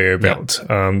conveyor belt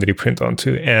that you print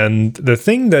onto. And the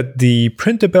thing that the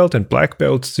printer belt and black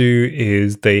belts do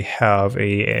is they have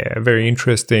a very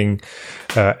interesting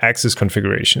axis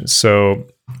configuration. So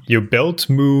your belt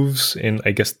moves in,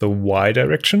 I guess, the Y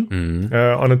direction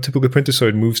on a typical printer. So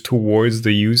it moves towards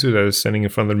the user that is standing in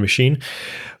front of the machine.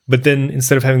 But then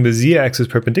instead of having the Z-axis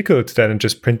perpendicular to that and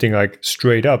just printing like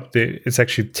straight up, it's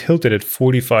actually tilted at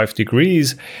 45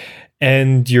 degrees.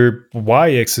 And your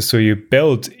Y-axis, so your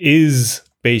belt, is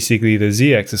basically the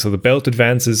Z-axis. So the belt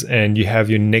advances and you have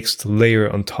your next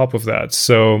layer on top of that.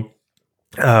 So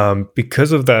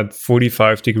because of that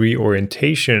 45-degree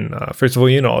orientation, first of all,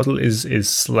 your nozzle is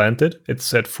slanted.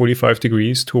 It's at 45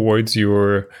 degrees towards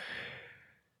your...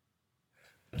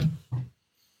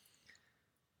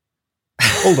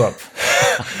 Hold up.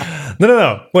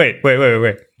 No. Wait.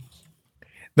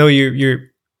 No, you're...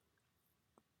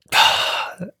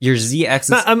 Your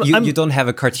Z-axis, you don't have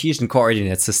a Cartesian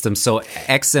coordinate system, so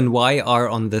X and Y are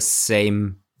on the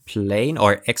same plane,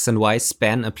 or X and Y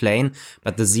span a plane,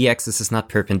 but the Z-axis is not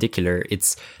perpendicular.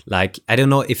 It's like, I don't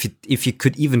know if you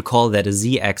could even call that a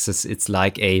Z-axis. It's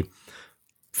like a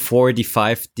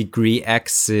 45-degree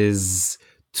axis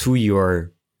to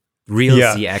your real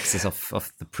Z-axis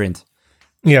of the print.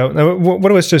 Yeah,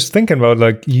 what I was just thinking about,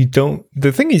 like,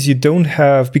 the thing is you don't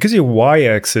have, because your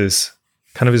Y-axis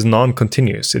kind of is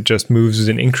non-continuous. It just moves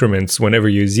in increments whenever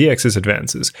your Z-axis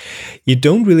advances. You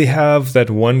don't really have that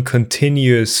one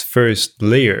continuous first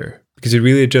layer, because you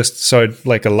really just start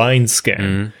like a line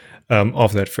scan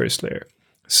of that first layer.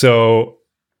 So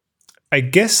I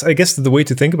guess the way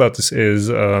to think about this is,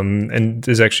 and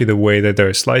is actually the way that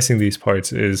they're slicing these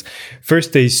parts, is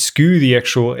first they skew the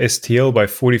actual STL by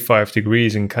 45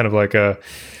 degrees in kind of like a,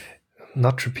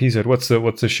 not trapezoid, what's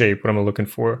the shape, what am I looking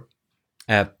for?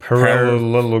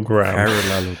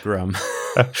 Parallelogram.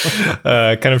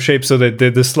 Kind of shape, so that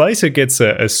the slicer gets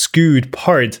a skewed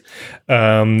part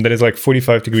that is like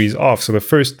 45 degrees off. So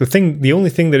the only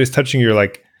thing that is touching your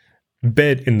like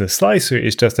bed in the slicer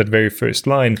is just that very first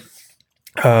line,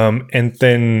 and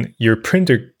then your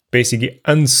printer basically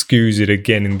unskews it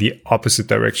again in the opposite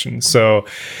direction. So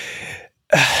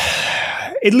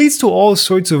it leads to all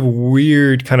sorts of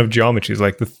weird kind of geometries,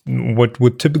 like what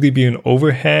would typically be an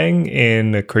overhang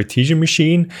in a Cartesian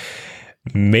machine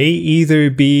may either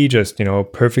be just,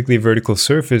 perfectly vertical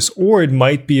surface, or it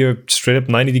might be a straight up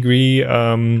 90-degree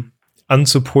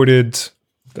unsupported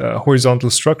horizontal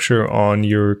structure on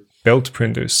your belt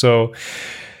printer. So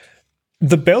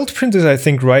the belt printers, I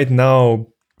think right now,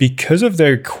 because of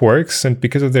their quirks and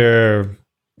because of their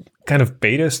kind of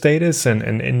beta status and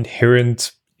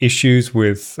inherent issues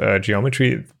with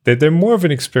geometry, they're more of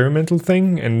an experimental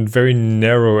thing and very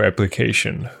narrow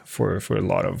application for a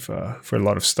lot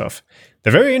of stuff.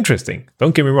 They're very interesting.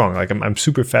 Don't get me wrong. Like I'm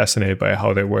super fascinated by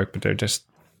how they work, but they're just,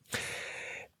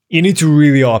 you need to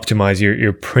really optimize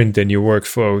your print and your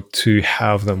workflow to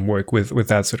have them work with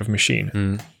that sort of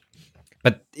machine.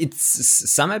 But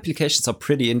some applications are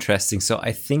pretty interesting. So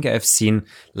I think I've seen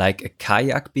like a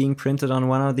kayak being printed on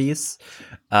one of these.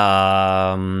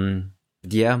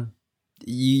 Yeah,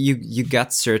 you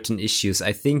got certain issues.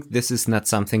 I think this is not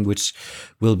something which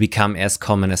will become as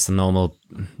common as the normal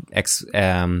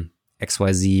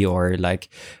XYZ or like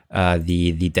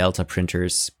the Delta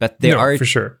printers. But there are for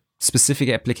sure specific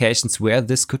applications where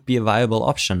this could be a viable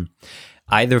option,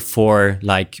 either for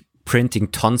like printing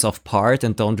tons of parts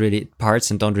and don't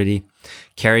really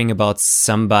caring about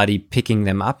somebody picking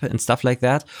them up and stuff like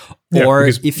that, or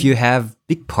if you have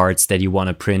big parts that you want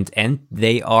to print and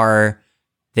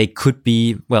they could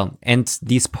be, and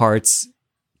these parts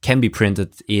can be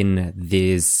printed in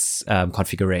this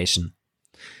configuration.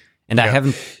 And I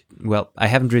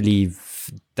haven't really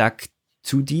dug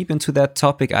too deep into that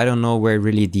topic. I don't know where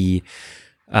really the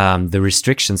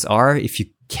restrictions are. If you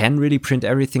can really print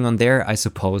everything on there, I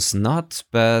suppose not.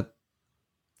 But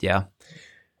yeah.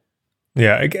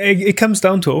 Yeah, it comes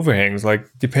down to overhangs. Like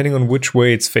depending on which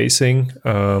way it's facing,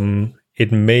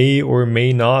 it may or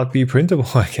may not be printable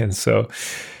again. So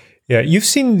Yeah, you've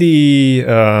seen the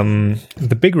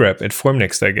big rep at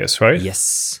Formnext, I guess, right?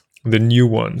 Yes. The new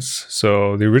ones.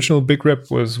 So the original big rep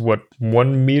was what,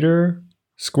 1 meter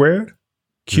squared,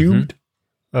 cubed,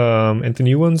 and the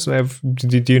new ones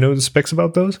do you know the specs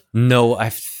about those? No,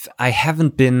 I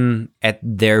haven't been at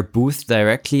their booth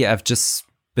directly. I've just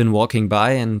been walking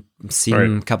by and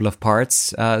seen a couple of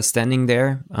parts standing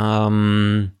there.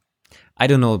 I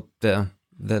don't know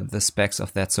the specs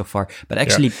of that so far, but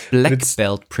actually Black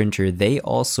Belt Printer, they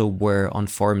also were on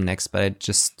Formnext, but I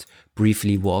just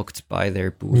briefly walked by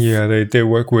their booth. Yeah, they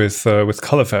work with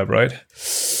ColorFab, right?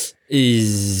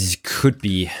 Could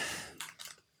be.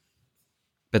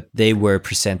 But they were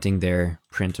presenting their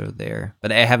printer there.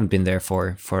 But I haven't been there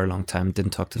for a long time.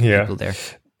 Didn't talk to the people there.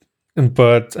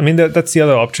 But I mean, that's the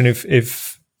other option.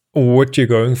 If what you're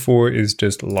going for is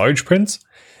just large prints,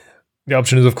 the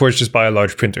option is, of course, just buy a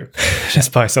large printer.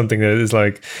 Just buy something that is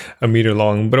like 1 meter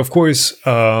long. But of course,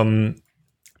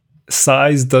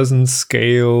 size doesn't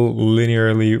scale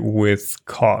linearly with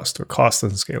cost, or cost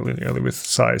doesn't scale linearly with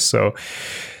size. So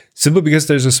simply because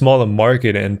there's a smaller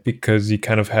market and because you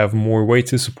kind of have more weight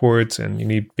to support and you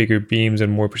need bigger beams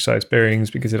and more precise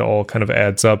bearings, because it all kind of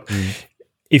adds up.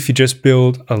 If you just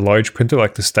build a large printer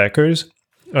like the Stackers,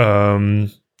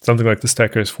 something like the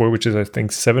Stackers 4, which is I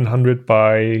think 700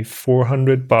 by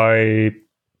 400 by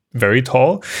very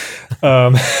tall.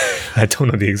 I don't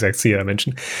know the exact CA I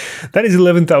mentioned. That is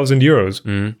 11,000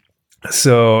 euros.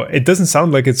 So it doesn't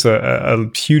sound like it's a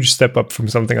huge step up from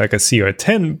something like a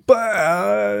CR10, but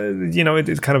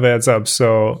it kind of adds up.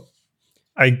 So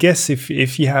I guess if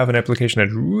you have an application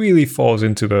that really falls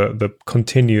into the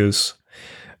continuous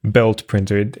belt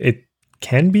printer, it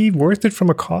can be worth it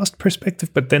from a cost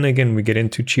perspective. But then again, we get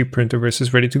into cheap printer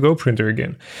versus ready to go printer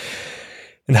again,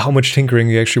 and how much tinkering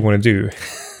you actually want to do.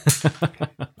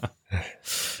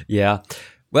 Yeah.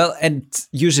 Well, and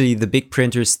usually the big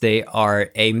printers, they are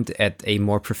aimed at a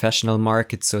more professional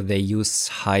market, so they use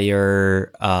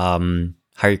higher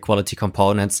quality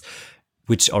components,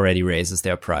 which already raises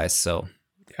their price. So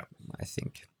yeah, I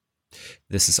think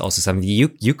this is also something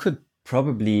you could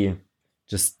probably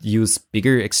just use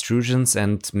bigger extrusions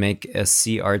and make a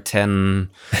CR10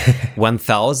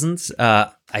 1000.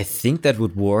 I think that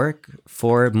would work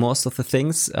for most of the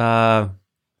things.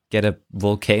 Get a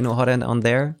volcano hot end on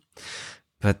there.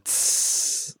 But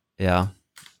yeah,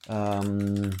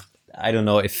 I don't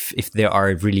know if there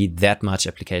are really that much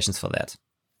applications for that.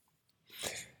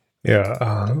 Yeah,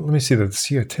 let me see. The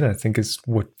CR10 I think is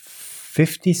what,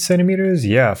 50 centimeters?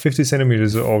 Yeah, 50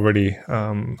 centimeters already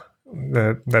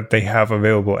that they have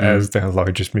available as their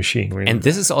largest machine. And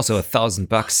this is also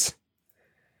 $1,000,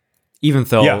 even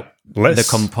though the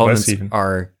components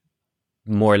are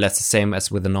more or less the same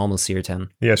as with the normal CR10.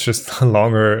 Yeah, it's just a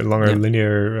longer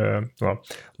linear,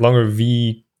 longer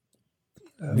V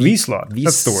slot.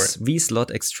 That's the word. V slot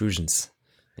extrusions.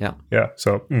 Yeah. Yeah.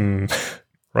 So,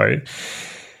 right.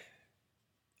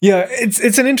 Yeah,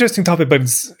 it's an interesting topic,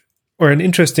 or an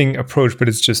interesting approach, but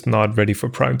it's just not ready for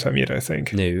prime time yet, I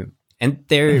think. No. And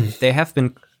there have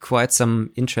been quite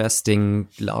some interesting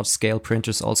large scale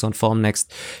printers also on Formnext.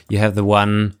 You have the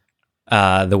ones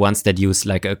that use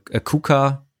like a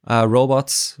KUKA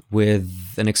robots with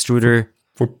an extruder.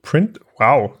 For print?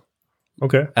 Wow.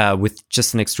 Okay. With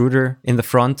just an extruder in the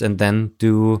front, and then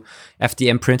do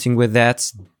FDM printing with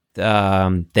that.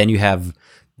 Then you have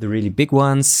the really big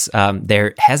ones.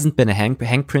 There hasn't been a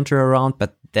hang printer around,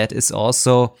 but that is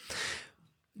also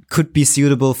could be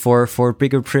suitable for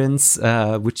bigger prints,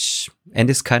 and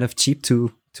is kind of cheap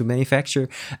to manufacture.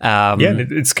 And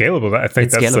it's scalable. I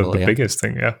think that's the biggest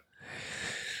thing. Yeah.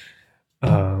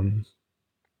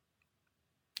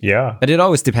 Yeah. But it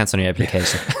always depends on your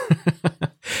application.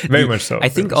 Very much so. I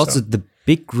think also the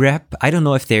big rep, I don't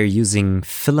know if they're using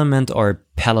filament or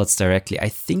pellets directly. I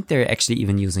think they're actually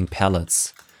even using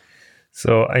pellets.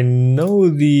 So I know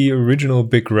the original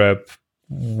big rep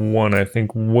one, I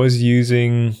think, was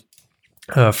using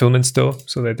filament still,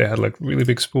 so that they had like really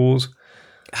big spools.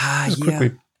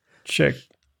 Quickly check.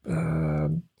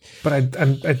 But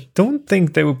I don't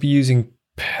think they would be using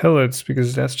pellets,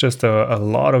 because that's just a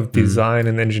lot of design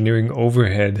and engineering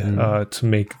overhead to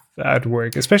make that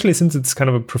work, especially since it's kind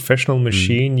of a professional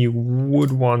machine. You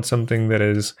would want something that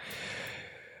is,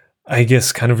 I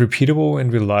guess, kind of repeatable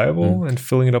and reliable, and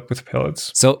filling it up with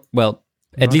pellets. So, well,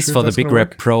 at least for the Big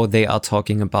Rep Pro, they are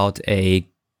talking about a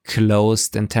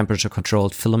closed and temperature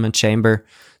controlled filament chamber.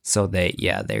 So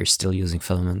they're still using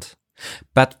filament,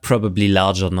 but probably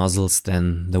larger nozzles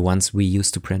than the ones we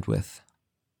used to print with.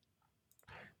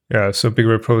 Yeah, so Big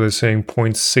Rep Pro is saying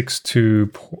 0.6 to,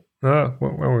 where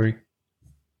were we?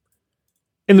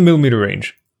 In the millimeter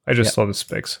range. I just saw the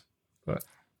specs. But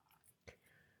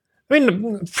I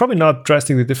mean, probably not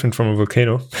drastically different from a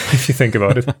volcano if you think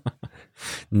about it.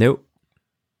 Nope.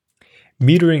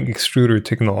 Metering extruder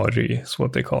technology is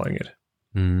what they're calling it.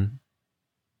 Mm.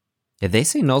 Yeah, they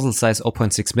say nozzle size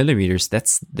 0.6 millimeters.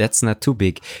 That's not too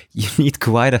big. You need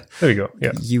There you go.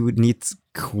 Yeah. You would need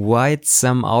quite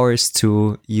some hours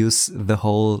to use the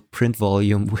whole print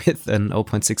volume with an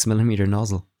 0.6 millimeter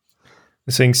nozzle.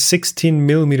 They're saying 16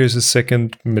 millimeters a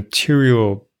second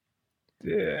material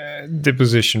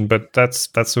deposition, but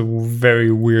that's a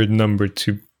very weird number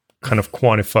to kind of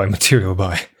quantify material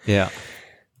by. Yeah.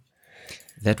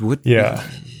 That would yeah.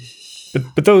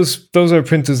 But those are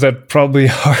printers that probably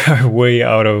are way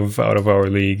out of our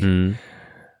league. Mm.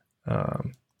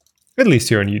 At least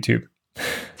here on YouTube.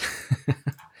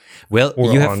 Well,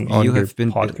 or you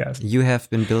have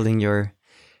been building your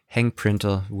hang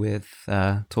printer with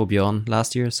Torbjörn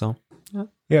last year, so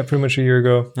yeah, pretty much a year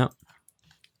ago. Yeah.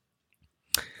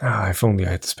 If only I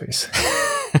had the space.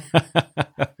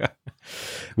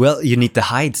 Well, you need the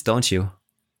height, don't you?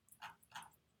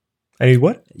 I need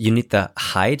what? You need the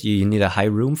height. You need a high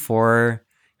room for.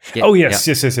 Yes.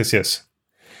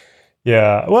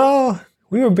 Yeah. Well,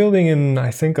 we were building in,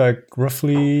 I think, like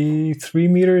roughly 3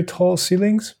 meter tall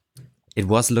ceilings. It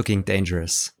was looking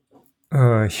dangerous.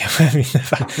 Yeah. I mean,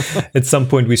 at some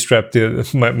point we strapped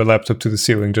my laptop to the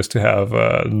ceiling just to have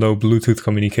no Bluetooth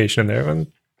communication in there,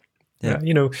 and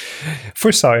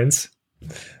for science.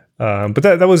 But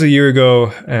that was a year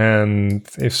ago, and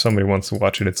if somebody wants to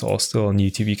watch it, it's all still on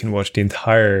YouTube. You can watch the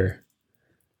entire.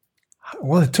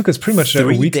 Well, it took us pretty much a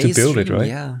week to build it, right?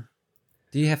 Yeah.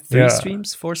 Do you have 4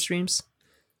 streams?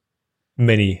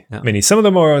 Many. Some of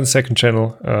them are on second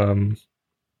channel,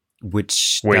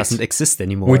 which doesn't exist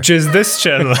anymore. Which is this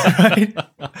channel, right?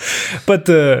 But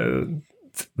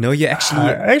no, you actually.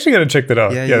 I actually got to check that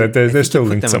out. Yeah, they're still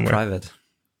linked somewhere. Private.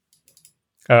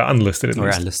 Unlisted at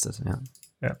least. Or unlisted, yeah.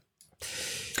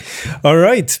 All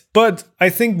right, but I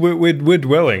think we're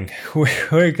dwelling.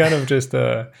 We're kind of just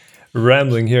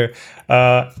rambling here.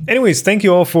 Anyways, thank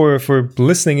you all for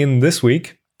listening in this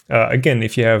week. Again,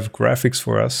 if you have graphics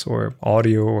for us or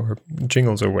audio or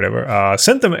jingles or whatever,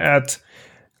 send them at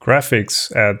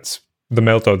graphics at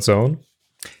themelt.zone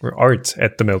or art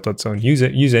at themelt.zone.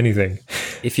 Use anything.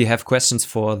 If you have questions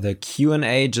for the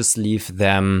Q&A, just leave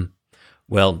them.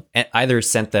 Well, either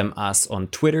send them us on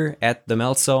Twitter at the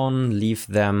Melt Zone, leave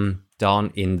them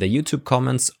down in the YouTube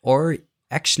comments, or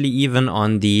actually even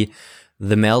on the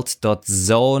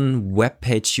themelt.zone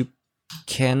webpage. You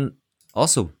can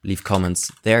also leave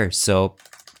comments there. So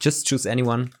just choose any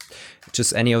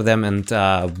of them, and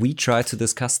we try to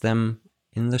discuss them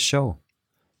in the show.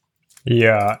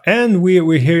 Yeah, and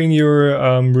we're hearing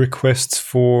your requests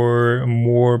for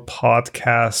more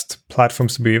podcast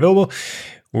platforms to be available.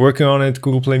 Working on it,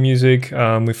 Google Play Music.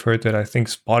 We've heard that, I think,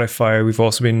 Spotify. We've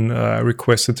also been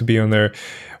requested to be on there.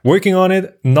 Working on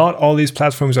it. Not all these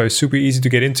platforms are super easy to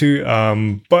get into,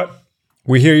 but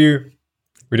we hear you.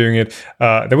 We're doing it.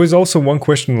 There was also one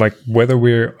question, like whether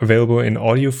we're available in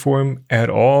audio form at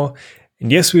all. And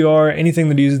yes, we are. Anything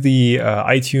that uses the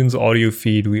iTunes audio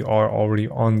feed, we are already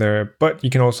on there. But you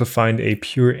can also find a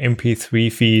pure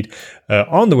MP3 feed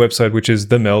on the website, which is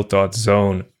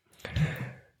themelt.zone.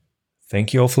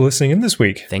 Thank you all for listening in this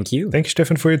week. Thank you. Thank you,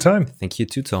 Stefan, for your time. Thank you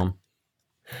too, Tom.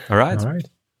 All right.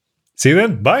 See you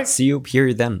then. Bye. See you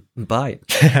here then. Bye.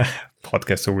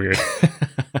 Podcasts are weird.